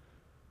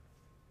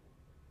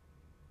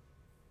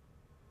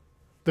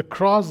 The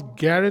cross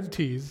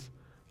guarantees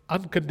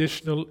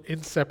unconditional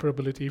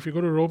inseparability. If you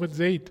go to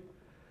Romans 8,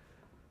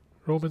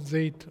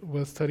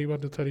 verse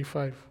 31 to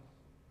 35.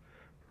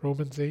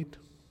 Romans 8.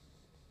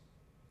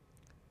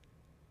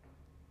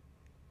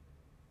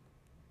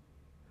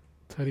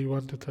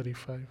 (31 to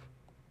 35).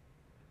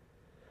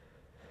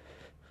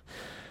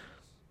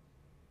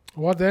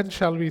 What then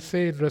shall we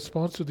say in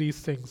response to these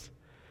things?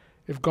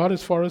 If God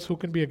is for us, who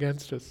can be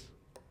against us?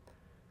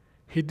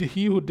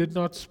 He who did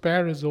not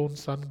spare his own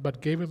son,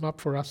 but gave him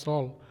up for us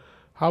all,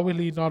 how will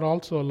he not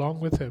also, along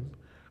with him,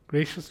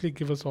 graciously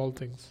give us all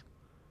things?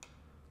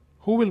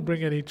 Who will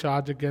bring any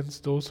charge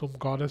against those whom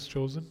God has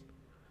chosen?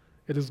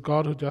 It is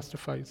God who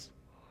justifies.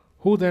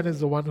 Who then is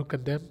the one who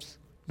condemns?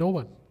 No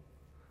one.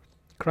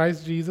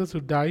 Christ Jesus,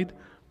 who died,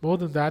 more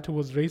than that, who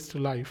was raised to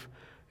life,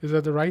 is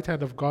at the right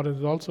hand of God and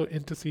is also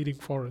interceding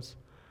for us.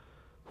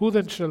 Who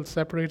then shall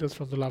separate us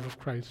from the love of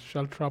Christ?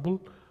 Shall trouble,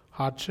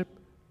 hardship,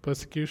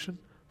 persecution,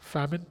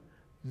 famine,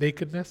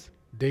 nakedness,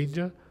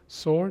 danger,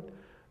 sword?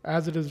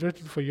 As it is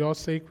written, for your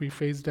sake we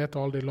face death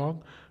all day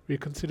long. We are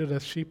considered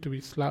as sheep to be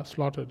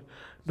slaughtered.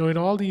 No, in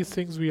all these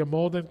things we are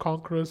more than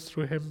conquerors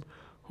through him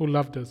who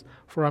loved us.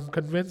 For I am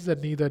convinced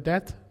that neither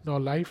death nor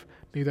life,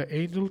 neither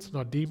angels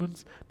nor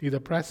demons, neither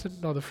present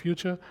nor the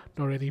future,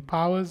 nor any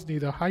powers,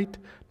 neither height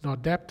nor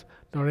depth,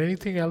 nor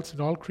anything else in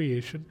all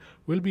creation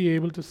will be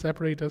able to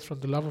separate us from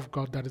the love of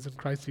God that is in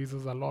Christ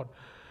Jesus our Lord.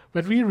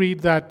 When we read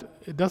that,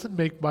 it doesn't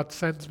make much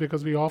sense,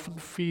 because we often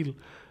feel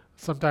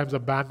sometimes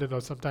abandoned or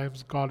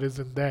sometimes God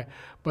isn't there.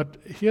 But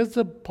here's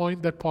the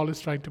point that Paul is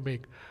trying to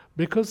make.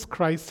 Because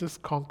Christ has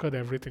conquered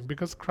everything,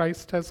 because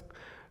Christ has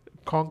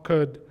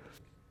conquered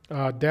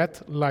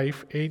death,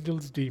 life,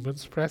 angels,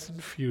 demons,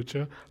 present,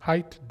 future,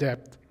 height,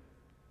 depth,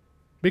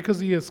 because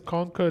he has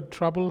conquered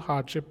trouble,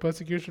 hardship,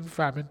 persecution,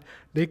 famine,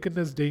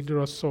 nakedness, danger,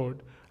 or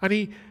sword, and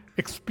he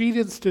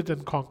experienced it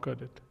and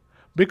conquered it.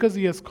 Because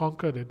he has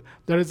conquered it,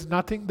 there is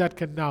nothing that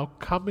can now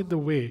come in the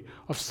way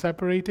of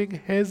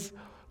separating his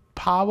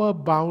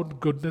power-bound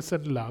goodness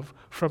and love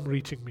from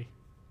reaching me.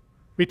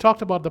 We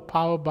talked about the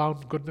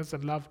power-bound goodness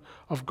and love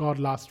of God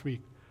last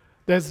week.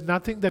 There's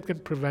nothing that can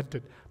prevent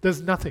it.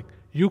 There's nothing.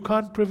 You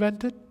can't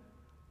prevent it.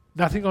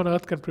 Nothing on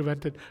earth can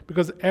prevent it,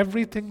 because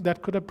everything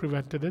that could have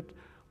prevented it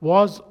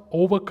was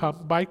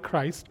overcome by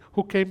Christ,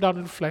 who came down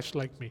in flesh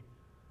like me.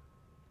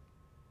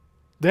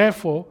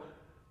 Therefore,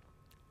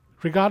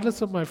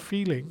 regardless of my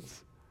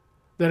feelings,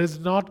 there is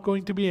not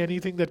going to be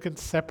anything that can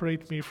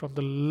separate me from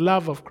the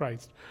love of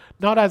Christ.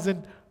 Not as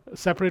in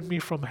separate me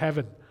from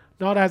heaven.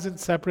 Not as in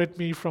separate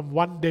me from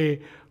one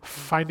day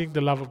finding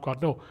the love of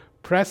God. No.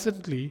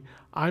 Presently,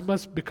 I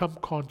must become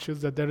conscious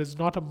that there is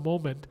not a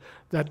moment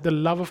that the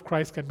love of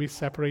Christ can be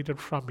separated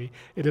from me.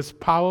 It is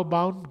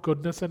power-bound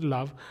goodness and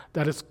love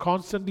that is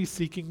constantly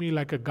seeking me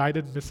like a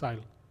guided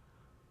missile.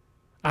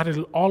 And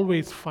it'll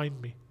always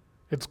find me.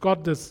 It's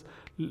got this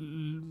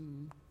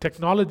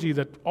technology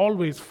that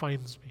always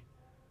finds me.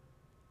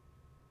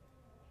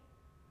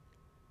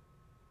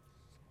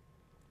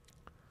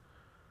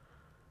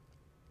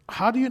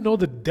 How do you know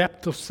the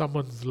depth of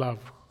someone's love?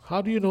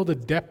 How do you know the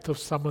depth of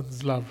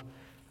someone's love?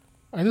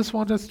 I just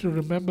want us to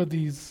remember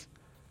these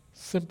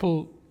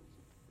simple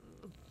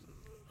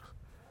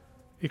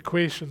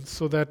equations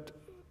so that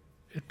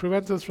it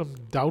prevents us from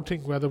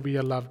doubting whether we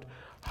are loved.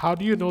 How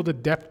do you know the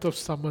depth of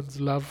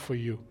someone's love for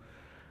you?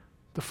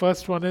 The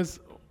first one is,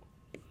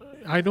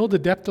 I know the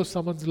depth of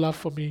someone's love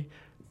for me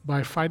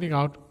by finding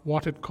out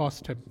what it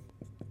cost him.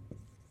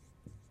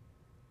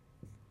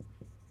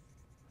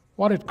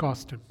 What it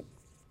cost him.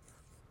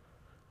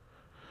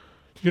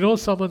 You know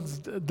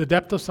the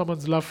depth of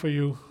someone's love for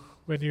you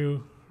when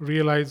you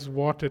realize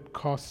what it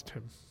cost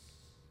him.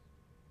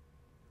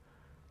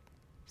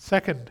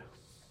 Second,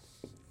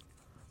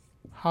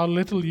 how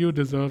little you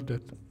deserved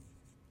it.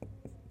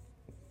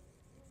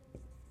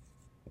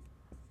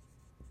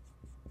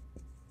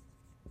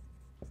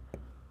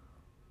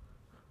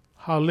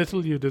 How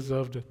little you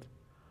deserved it.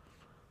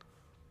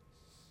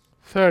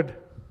 Third,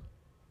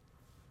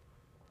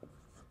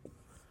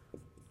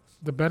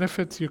 the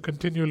benefits you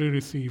continually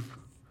receive.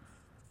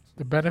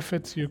 The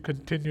benefits you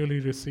continually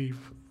receive.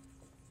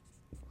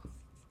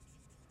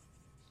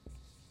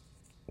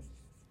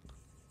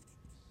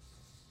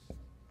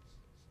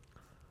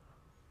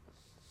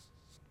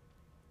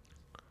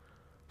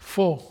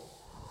 Four,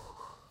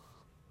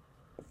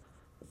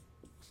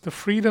 the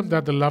freedom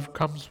that the love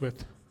comes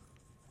with.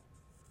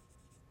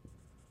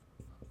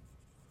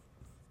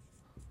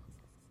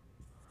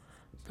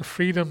 The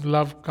freedom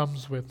love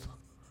comes with.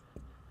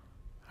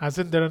 As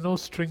in, there are no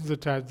strings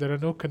attached, there are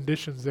no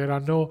conditions, there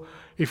are no,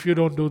 if you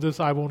don't do this,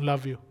 I won't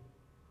love you.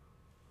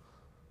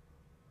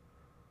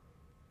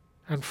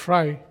 And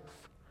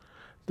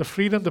the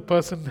freedom the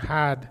person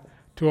had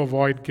to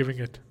avoid giving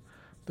it.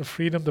 The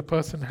freedom the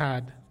person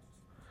had.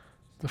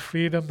 The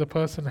freedom the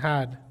person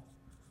had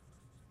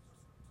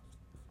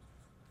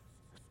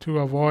to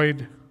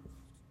avoid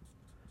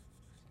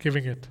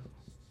giving it.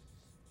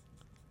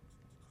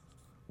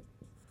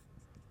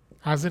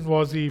 As in,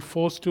 was he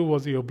forced to?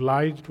 Was he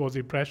obliged? Was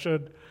he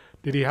pressured?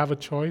 Did he have a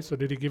choice, or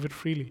did he give it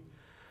freely?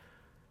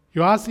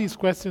 You ask these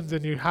questions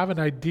and you have an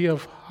idea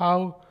of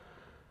how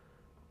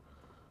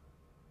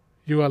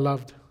you are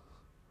loved.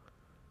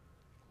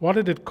 What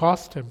did it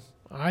cost him?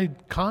 I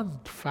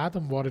can't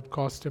fathom what it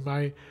cost him.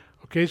 I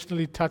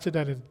occasionally touch it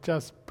and it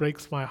just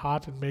breaks my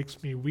heart and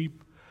makes me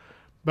weep.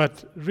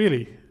 But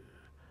really,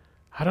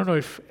 I don't know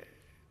if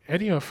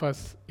any of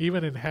us,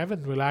 even in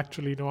heaven, will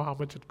actually know how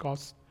much it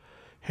cost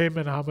him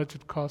and how much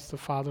it costs the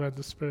Father and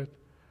the Spirit.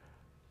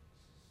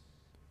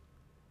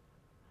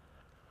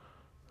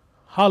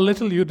 How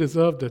little you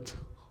deserved it.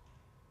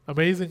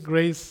 Amazing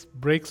grace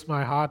breaks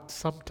my heart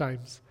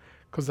sometimes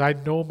because I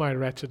know my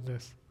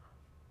wretchedness.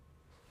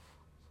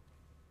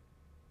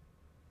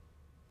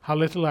 How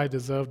little I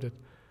deserved it.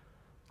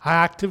 I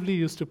actively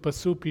used to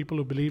pursue people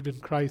who believed in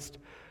Christ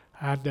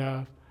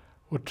and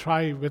would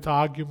try with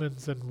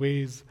arguments and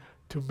ways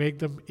to make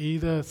them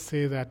either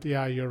say that,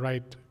 yeah, you're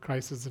right,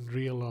 Christ isn't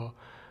real, or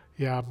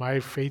yeah, my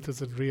faith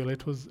isn't real.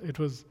 It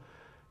was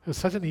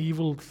such an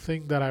evil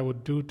thing that I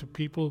would do to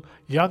people,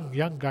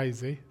 young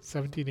guys,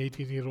 17,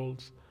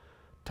 18-year-olds,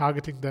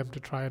 targeting them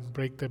to try and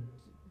break their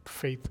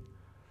faith.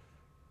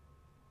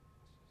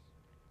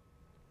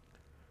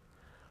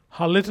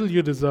 How little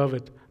you deserve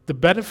it. The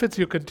benefits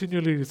you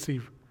continually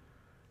receive.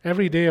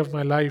 Every day of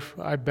my life,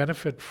 I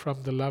benefit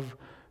from the love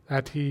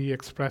that He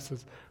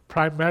expresses,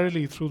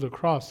 primarily through the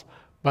cross,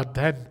 but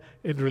then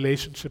in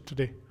relationship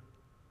today.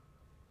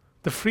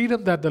 The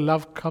freedom that the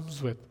love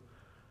comes with.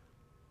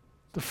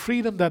 The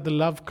freedom that the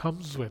love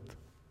comes with.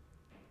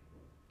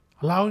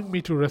 Allowing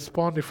me to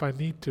respond if I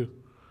need to.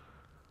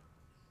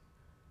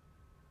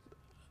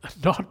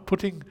 Not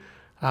putting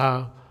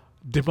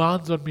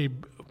demands on me.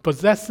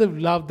 Possessive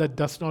love that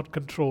does not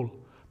control.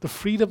 The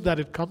freedom that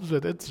it comes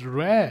with, it's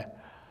rare.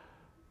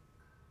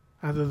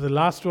 And then the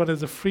last one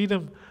is the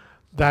freedom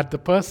that the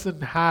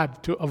person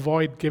had to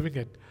avoid giving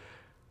it.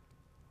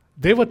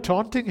 They were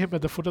taunting him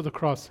at the foot of the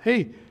cross.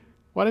 Hey,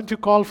 why don't you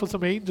call for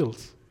some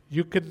angels?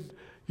 You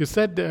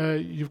said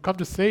you've come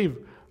to save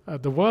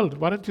the world.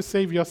 Why don't you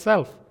save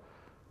yourself?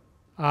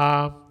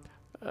 Not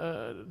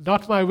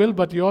my will,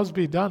 but yours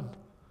be done.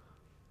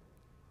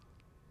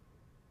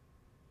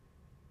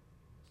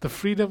 The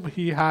freedom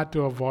he had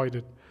to avoid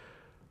it.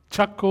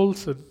 Chuck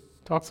Colson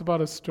talks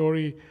about a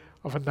story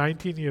of a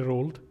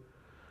 19-year-old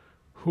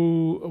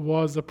who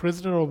was a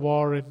prisoner of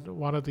war in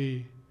one of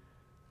the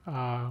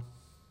uh,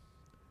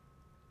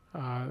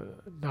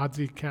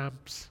 Nazi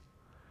camps.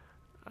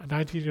 A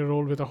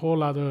 19-year-old with a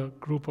whole other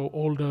group of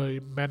older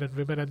men and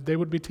women, and they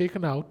would be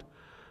taken out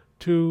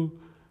to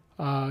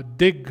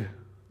dig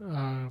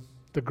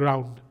the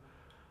ground.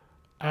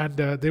 And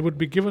they would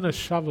be given a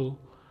shovel,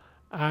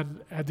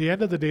 and at the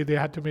end of the day, they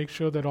had to make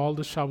sure that all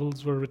the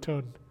shovels were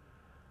returned.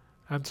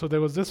 And so there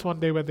was this one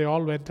day when they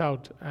all went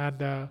out,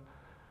 and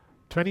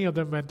 20 of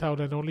them went out,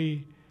 and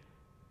only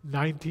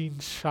 19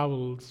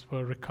 shovels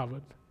were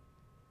recovered.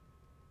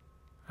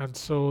 And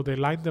so they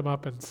lined them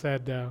up and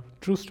said,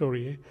 true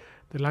story, eh?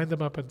 They lined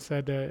them up and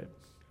said,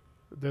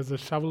 there's a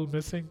shovel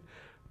missing,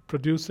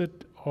 produce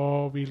it,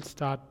 or we'll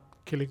start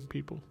killing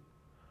people.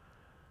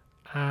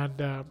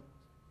 And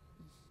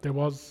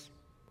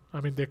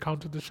they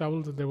counted the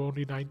shovels and there were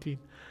only 19.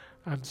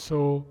 And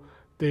so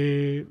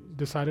they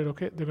decided,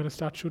 okay, they're going to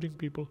start shooting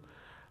people.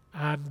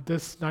 And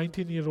this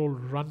 19-year-old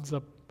runs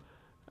up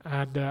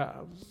and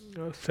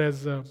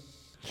says,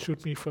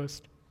 shoot me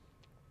first.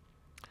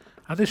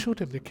 And they shoot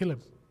him, they kill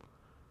him.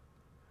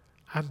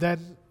 And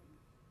then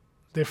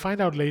they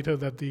find out later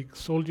that the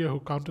soldier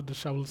who counted the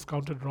shovels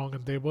counted wrong,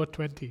 and they were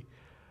 20,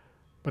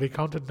 but he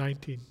counted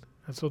 19.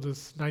 And so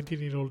this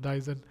 19-year-old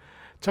dies. And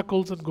Chuck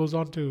Colson goes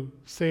on to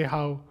say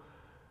how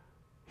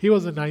he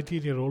was a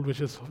 19-year-old with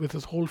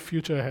his whole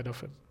future ahead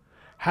of him.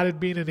 Had it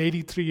been an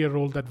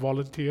 83-year-old that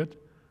volunteered,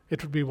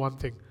 it would be one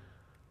thing.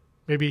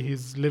 Maybe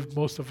he's lived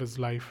most of his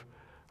life.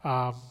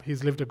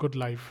 He's lived a good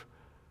life.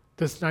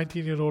 This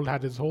 19-year-old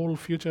had his whole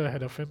future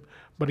ahead of him,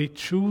 but he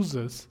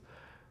chooses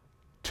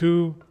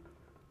to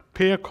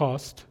pay a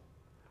cost,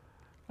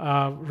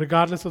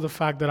 regardless of the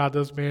fact that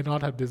others may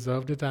not have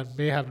deserved it and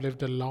may have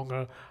lived a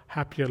longer,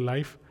 happier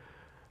life.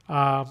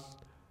 In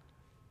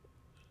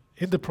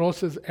the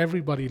process,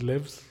 everybody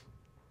lives.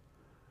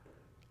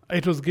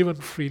 It was given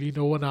freely.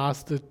 No one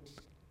asked the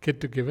kid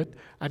to give it,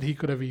 and he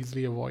could have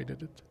easily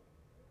avoided it.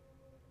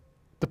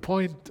 The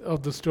point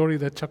of the story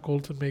that Chuck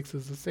Colson makes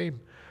is the same,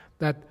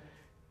 that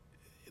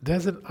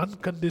there's an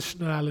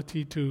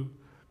unconditionality to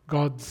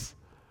God's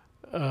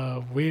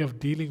way of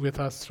dealing with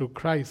us through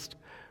Christ,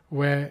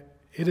 where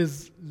it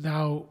is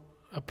now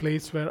a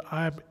place where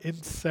I am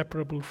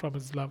inseparable from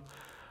His love.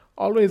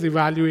 Always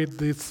evaluate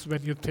this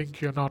when you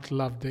think you're not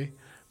loved,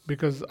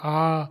 because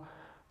our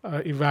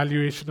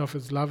evaluation of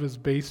His love is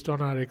based on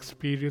our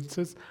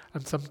experiences,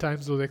 and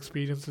sometimes those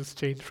experiences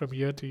change from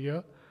year to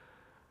year.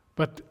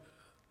 But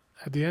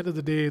at the end of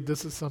the day,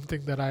 this is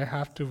something that I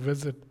have to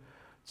visit,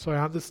 so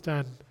I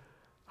understand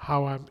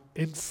how I'm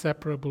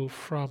inseparable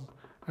from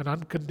and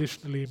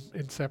unconditionally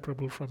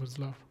inseparable from His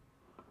love.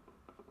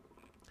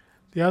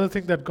 The other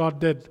thing that God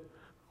did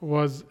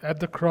was at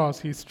the cross,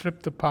 He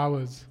stripped the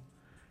powers.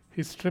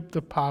 He stripped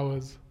the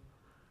powers.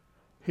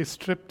 He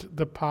stripped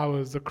the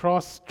powers. The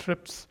cross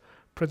strips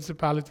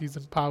principalities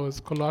and powers.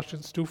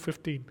 Colossians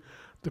 2:15.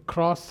 The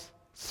cross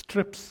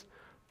strips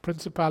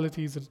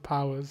principalities and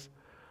powers.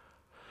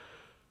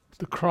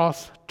 The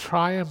cross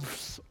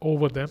triumphs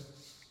over them.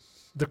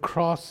 The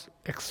cross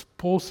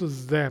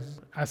exposes them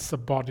as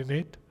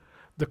subordinate.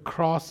 The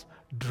cross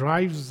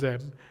drives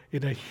them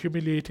in a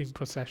humiliating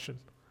procession.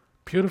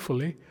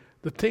 Beautifully,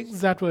 the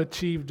things that were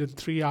achieved in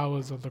 3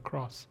 hours on the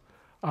cross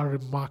are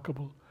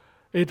remarkable.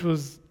 It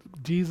was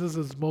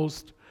Jesus'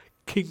 most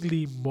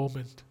kingly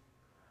moment.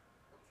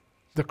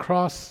 The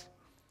cross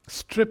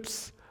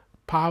strips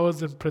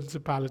powers and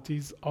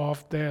principalities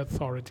of their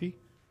authority.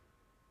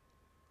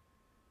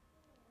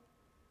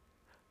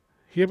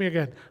 Hear me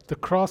again. The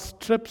cross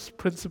strips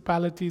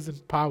principalities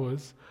and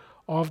powers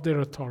of their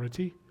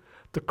authority.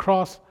 The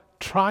cross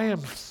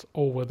triumphs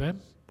over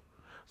them.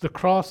 The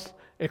cross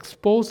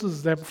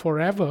exposes them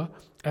forever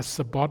as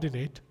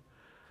subordinate.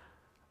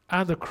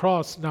 And the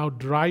cross now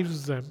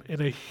drives them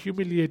in a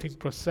humiliating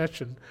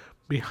procession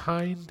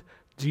behind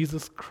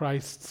Jesus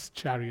Christ's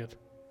chariot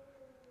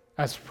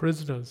as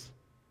prisoners.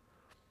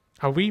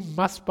 And we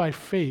must by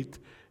faith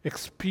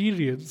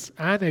experience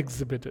and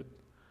exhibit it.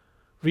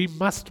 We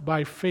must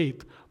by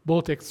faith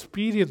both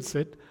experience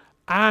it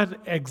and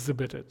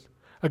exhibit it.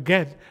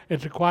 Again,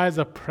 it requires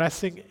a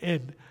pressing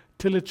in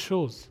till it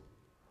shows.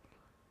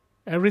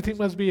 Everything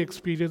must be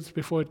experienced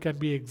before it can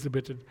be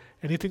exhibited.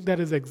 Anything that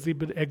is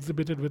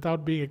exhibited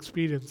without being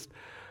experienced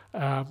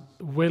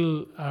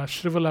will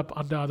shrivel up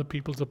under other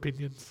people's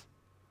opinions.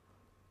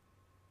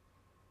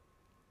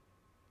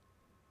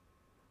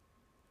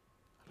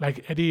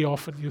 Like Eddie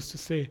often used to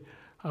say,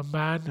 a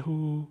man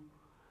who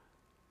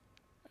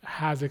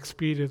has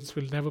experience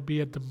will never be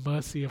at the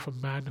mercy of a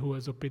man who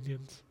has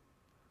opinions.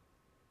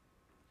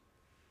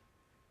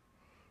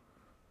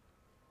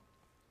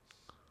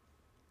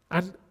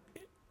 And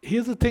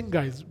here's the thing,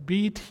 guys,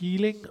 be it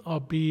healing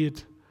or be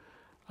it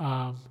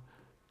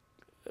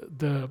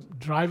the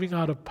driving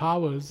out of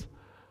powers,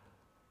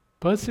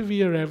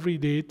 persevere every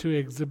day to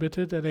exhibit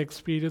it and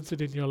experience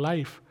it in your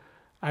life.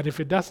 And if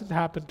it doesn't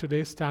happen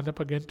today, stand up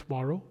again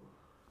tomorrow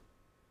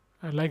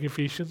And like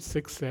Ephesians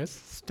 6 says,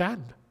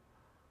 stand.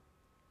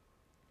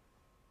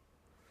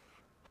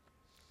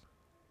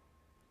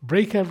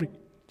 Break every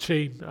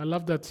chain. I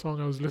love that song.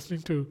 I was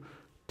listening to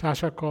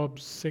Tasha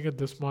Cobbs sing it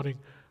this morning.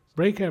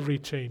 Break every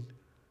chain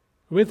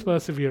with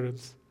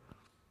perseverance.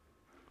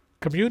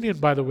 Communion,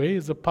 by the way,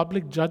 is a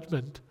public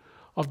judgment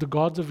of the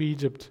gods of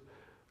Egypt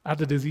and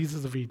the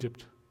diseases of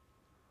Egypt.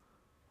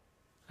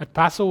 At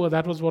Passover,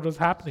 that was what was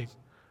happening,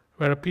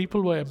 where a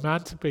people were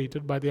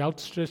emancipated by the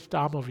outstretched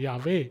arm of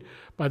Yahweh,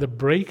 by the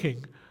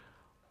breaking,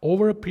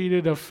 over a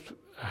period of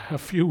a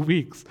few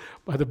weeks,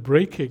 by the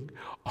breaking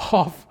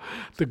of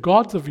the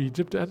gods of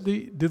Egypt and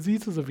the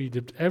diseases of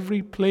Egypt.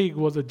 Every plague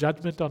was a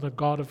judgment on a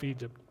god of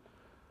Egypt.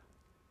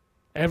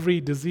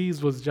 Every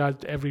disease was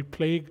judged, every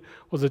plague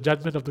was a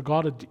judgment of the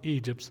god of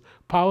Egypt's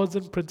powers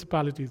and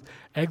principalities.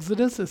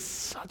 Exodus is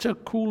such a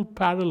cool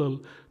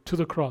parallel to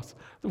the cross.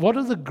 What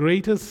is the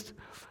greatest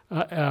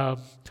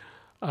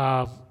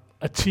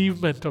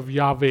achievement of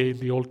Yahweh in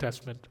the Old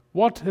Testament?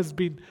 What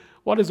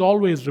is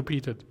always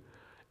repeated?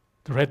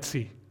 The Red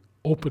Sea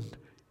opened,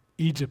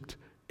 Egypt,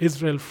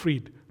 Israel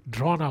freed,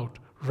 drawn out,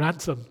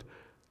 ransomed,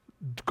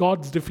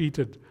 gods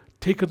defeated,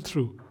 taken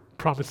through,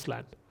 promised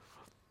land.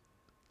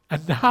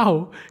 And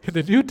now, in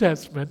the New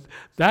Testament,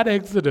 that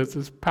Exodus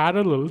is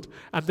paralleled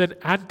and then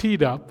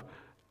anteed up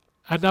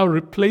and now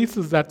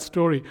replaces that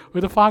story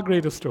with a far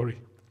greater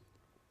story.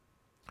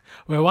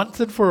 Where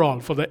once and for all,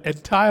 for the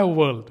entire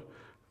world,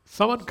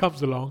 someone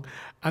comes along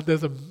and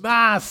there's a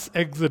mass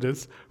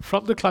exodus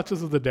from the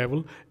clutches of the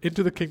devil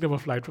into the kingdom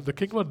of light, from the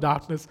kingdom of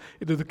darkness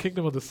into the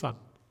kingdom of the Son.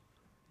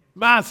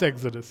 Mass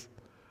exodus.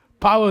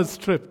 Power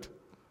stripped.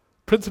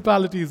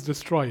 Principalities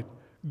destroyed.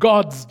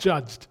 Gods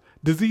judged.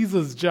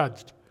 Diseases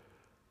judged.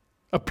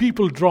 A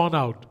people drawn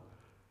out.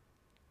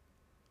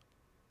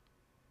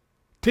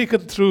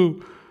 Taken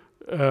through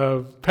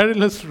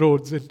perilous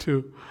roads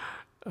into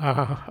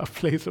a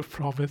place of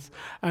promise.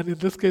 And in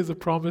this case, the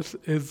promise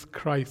is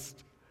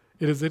Christ.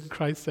 It is in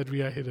Christ that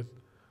we are hidden.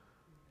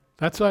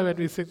 That's why when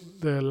we sing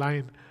the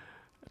line,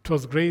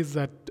 "'Twas grace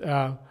that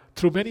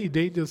through many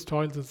dangers,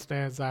 toils, and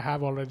snares I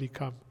have already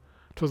come.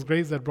 'Twas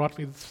grace that brought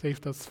me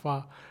safe thus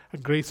far,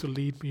 and grace will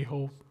lead me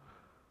home."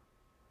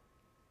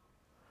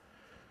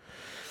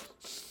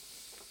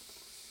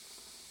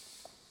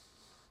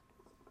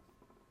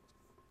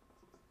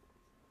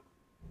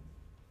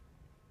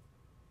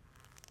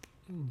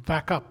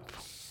 Back up.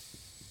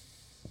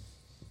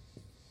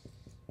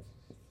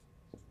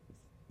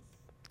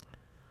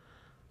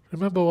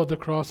 Remember what the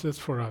cross is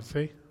for us,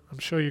 eh? I'm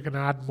sure you can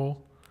add more,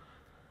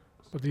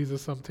 but these are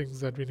some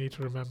things that we need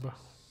to remember.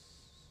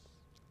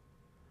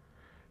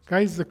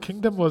 Guys, the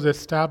kingdom was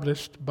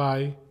established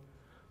by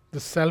the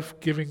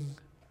self-giving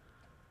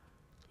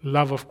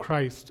love of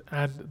Christ,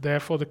 and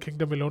therefore the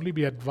kingdom will only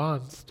be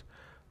advanced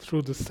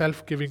through the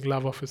self-giving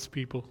love of His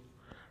people.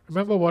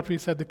 Remember what we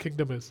said the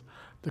kingdom is.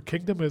 The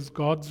kingdom is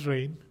God's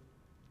reign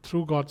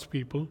through God's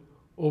people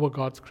over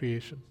God's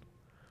creation.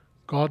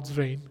 God's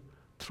reign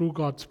through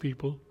God's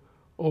people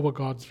over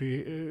God's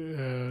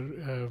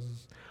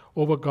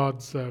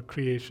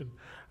creation.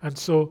 And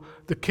so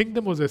the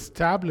kingdom was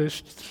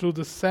established through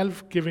the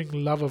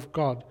self-giving love of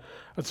God.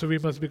 And so we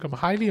must become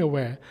highly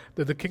aware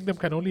that the kingdom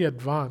can only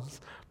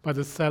advance by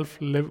the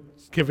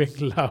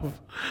self-giving love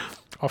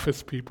of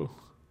His people.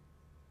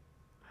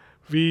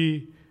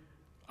 We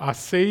are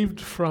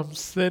saved from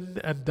sin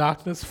and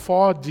darkness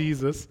for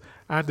Jesus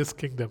and His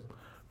kingdom.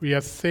 We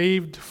are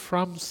saved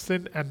from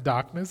sin and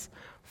darkness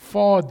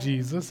for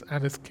Jesus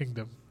and His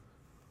kingdom.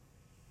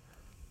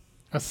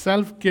 A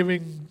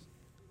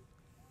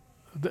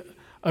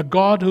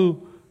God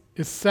who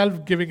is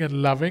self-giving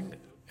and loving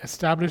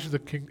establishes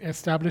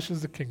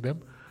the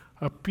kingdom.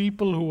 A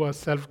people who are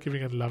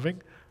self-giving and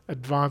loving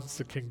advance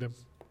the kingdom.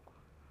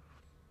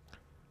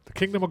 The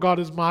kingdom of God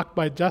is marked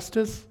by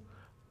justice,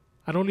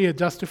 and only a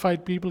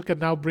justified people can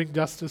now bring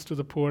justice to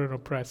the poor and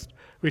oppressed.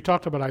 We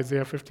talked about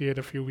Isaiah 58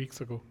 a few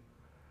weeks ago.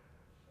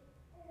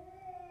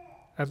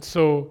 And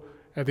so,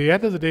 at the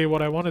end of the day,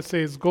 what I want to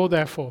say is, go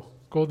therefore,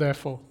 go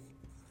therefore,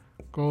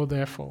 go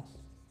therefore.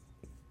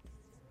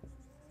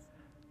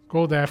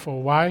 Go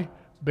therefore. Why?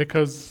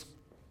 Because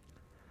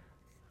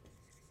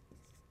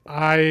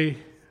I,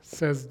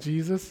 says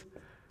Jesus,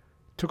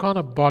 took on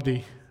a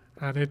body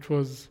and it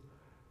was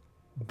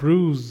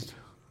bruised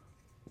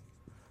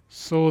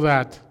so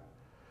that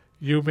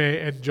you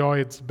may enjoy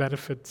its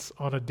benefits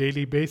on a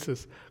daily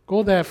basis.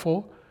 Go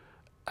therefore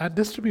and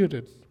distribute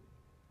it.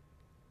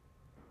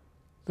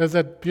 There's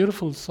that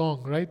beautiful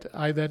song, right?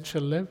 I then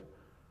shall live.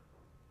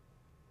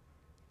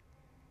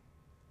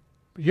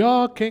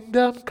 Your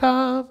kingdom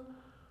come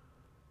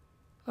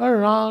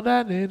around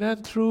and in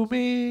and through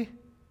me.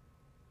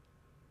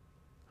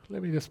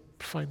 Let me just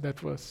find that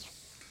verse.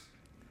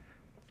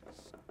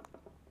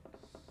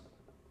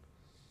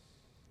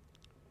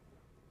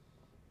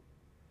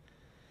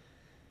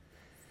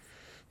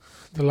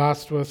 The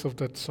last verse of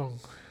that song.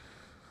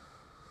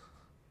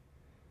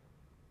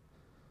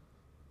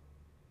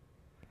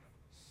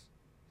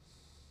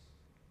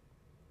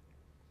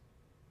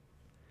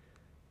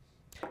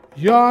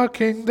 Your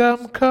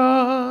kingdom come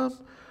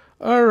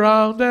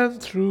around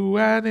and through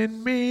and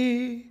in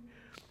me.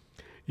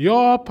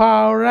 Your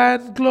power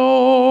and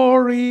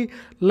glory,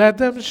 let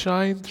them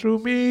shine through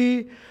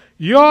me.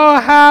 Your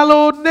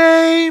hallowed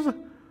name,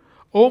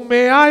 oh,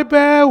 may I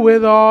bear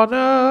with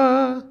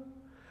honor,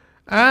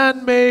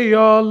 and may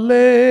your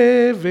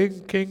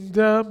living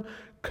kingdom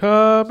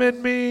come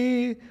in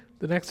me.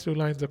 The next two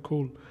lines are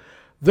cool.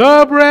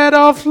 The bread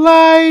of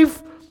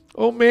life,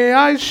 oh, may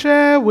I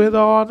share with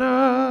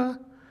honor,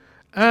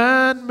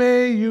 and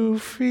may you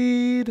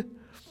feed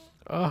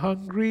a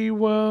hungry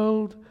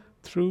world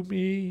through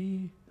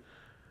me.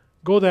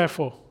 Go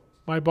therefore.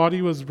 My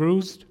body was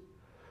bruised,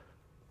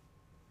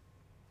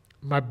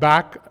 my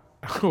back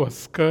was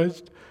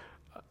scourged.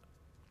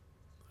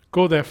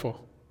 Go therefore.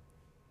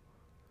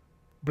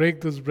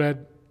 Break this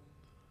bread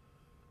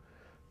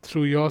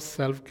through your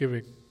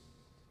self-giving.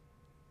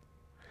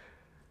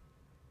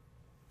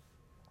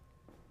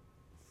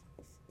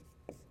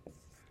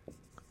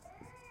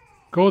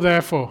 Go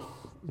therefore,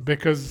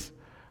 because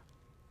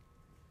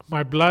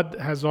my blood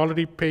has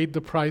already paid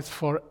the price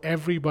for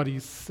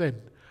everybody's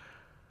sin.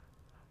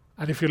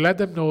 And if you let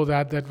them know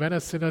that, then when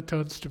a sinner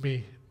turns to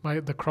me,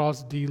 the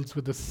cross deals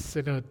with the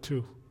sinner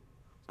too.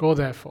 Go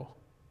therefore.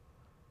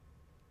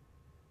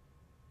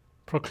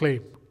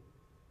 Proclaim.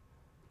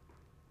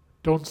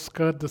 Don't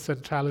skirt the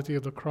centrality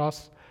of the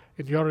cross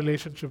in your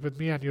relationship with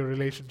me and your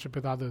relationship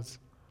with others.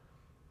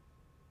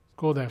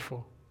 Go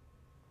therefore.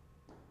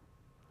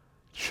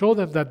 Show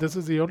them that this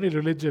is the only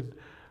religion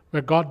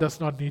where God does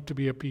not need to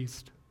be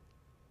appeased.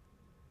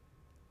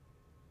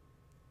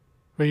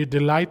 Where you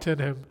delight in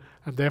Him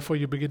and therefore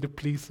you begin to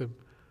please Him.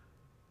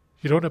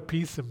 You don't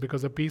appease Him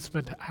because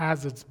appeasement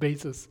has its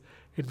basis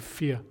in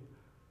fear.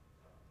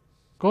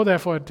 Go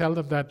therefore and tell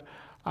them that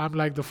I'm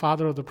like the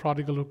father of the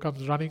prodigal who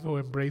comes running, who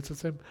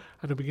embraces him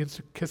and who begins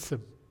to kiss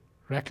him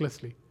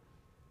recklessly.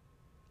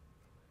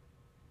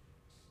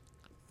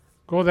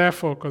 Go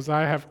therefore, because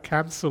I have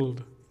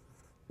cancelled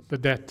the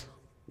debt.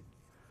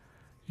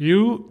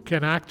 You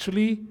can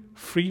actually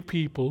free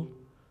people.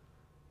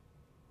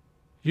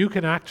 You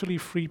can actually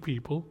free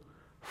people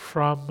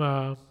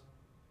from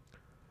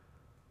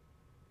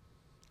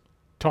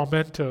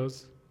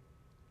tormentors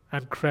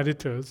and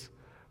creditors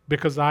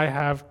because I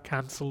have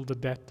cancelled the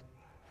debt.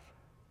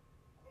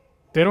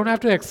 They don't have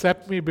to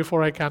accept me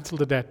before I cancel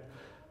the debt.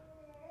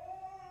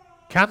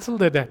 Cancel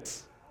their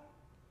debts.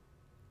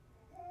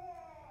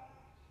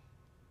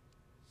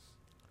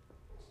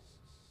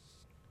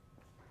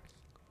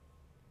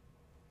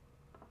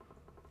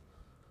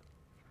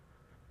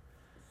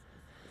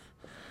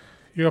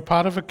 You're a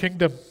part of a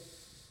kingdom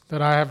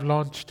that I have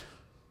launched.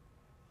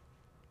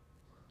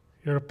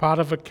 You're a part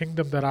of a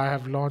kingdom that I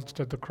have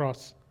launched at the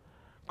cross.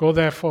 Go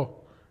therefore,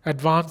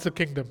 advance the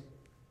kingdom.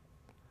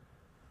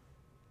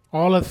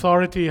 All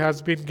authority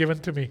has been given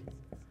to me.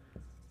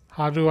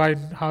 How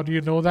do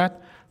you know that?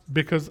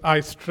 Because I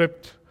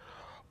stripped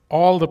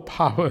all the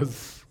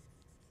powers.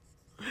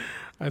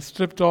 I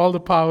stripped all the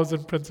powers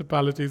and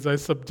principalities. I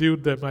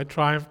subdued them. I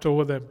triumphed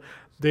over them.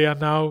 They are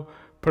now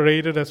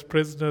paraded as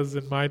prisoners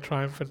in my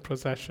triumphant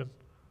procession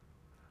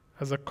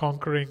as a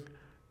conquering,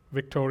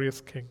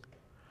 victorious king.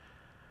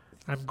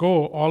 And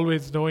go,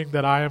 always knowing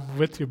that I am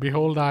with you.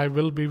 Behold, I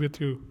will be with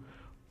you.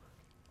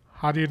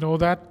 How do you know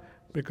that?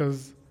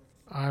 Because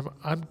I'm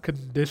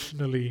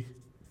unconditionally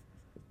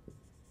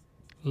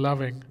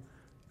loving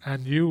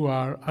and you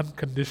are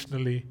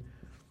unconditionally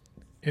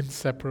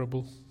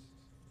inseparable.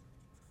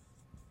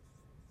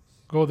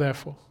 Go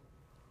therefore.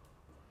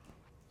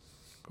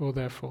 Go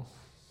therefore.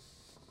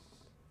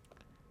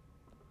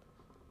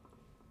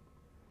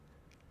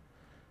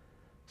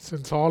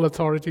 Since all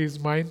authority is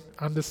mine,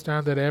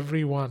 understand that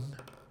everyone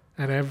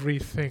and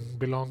everything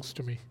belongs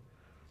to me.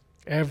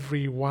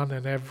 Everyone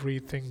and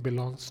everything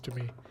belongs to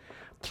me.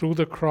 Through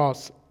the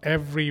cross,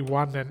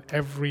 everyone and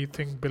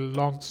everything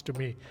belongs to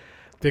me.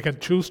 They can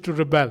choose to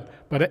rebel,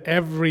 but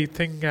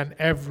everything and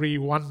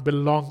everyone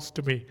belongs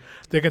to me.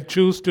 They can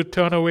choose to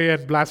turn away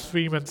and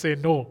blaspheme and say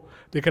no.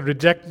 They can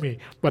reject me,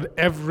 but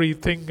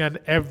everything and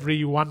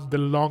everyone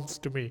belongs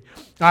to me.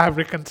 I have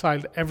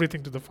reconciled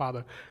everything to the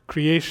Father.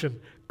 Creation,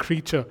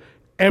 creature,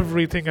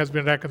 everything has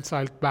been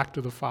reconciled back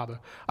to the Father.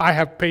 I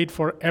have paid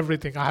for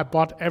everything. I have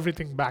bought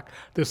everything back.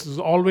 This has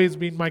always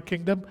been my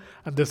kingdom,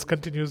 and this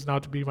continues now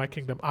to be my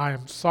kingdom. I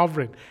am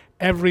sovereign.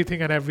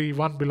 Everything and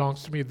everyone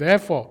belongs to me.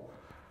 Therefore,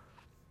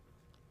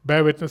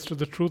 bear witness to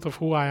the truth of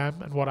who I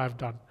am and what I've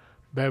done.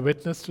 Bear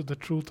witness to the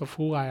truth of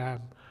who I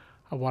am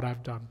and what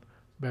I've done.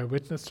 Bear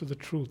witness to the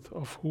truth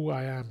of who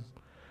I am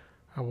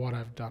and what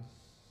I've done.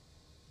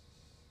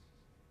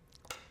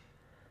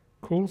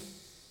 Cool?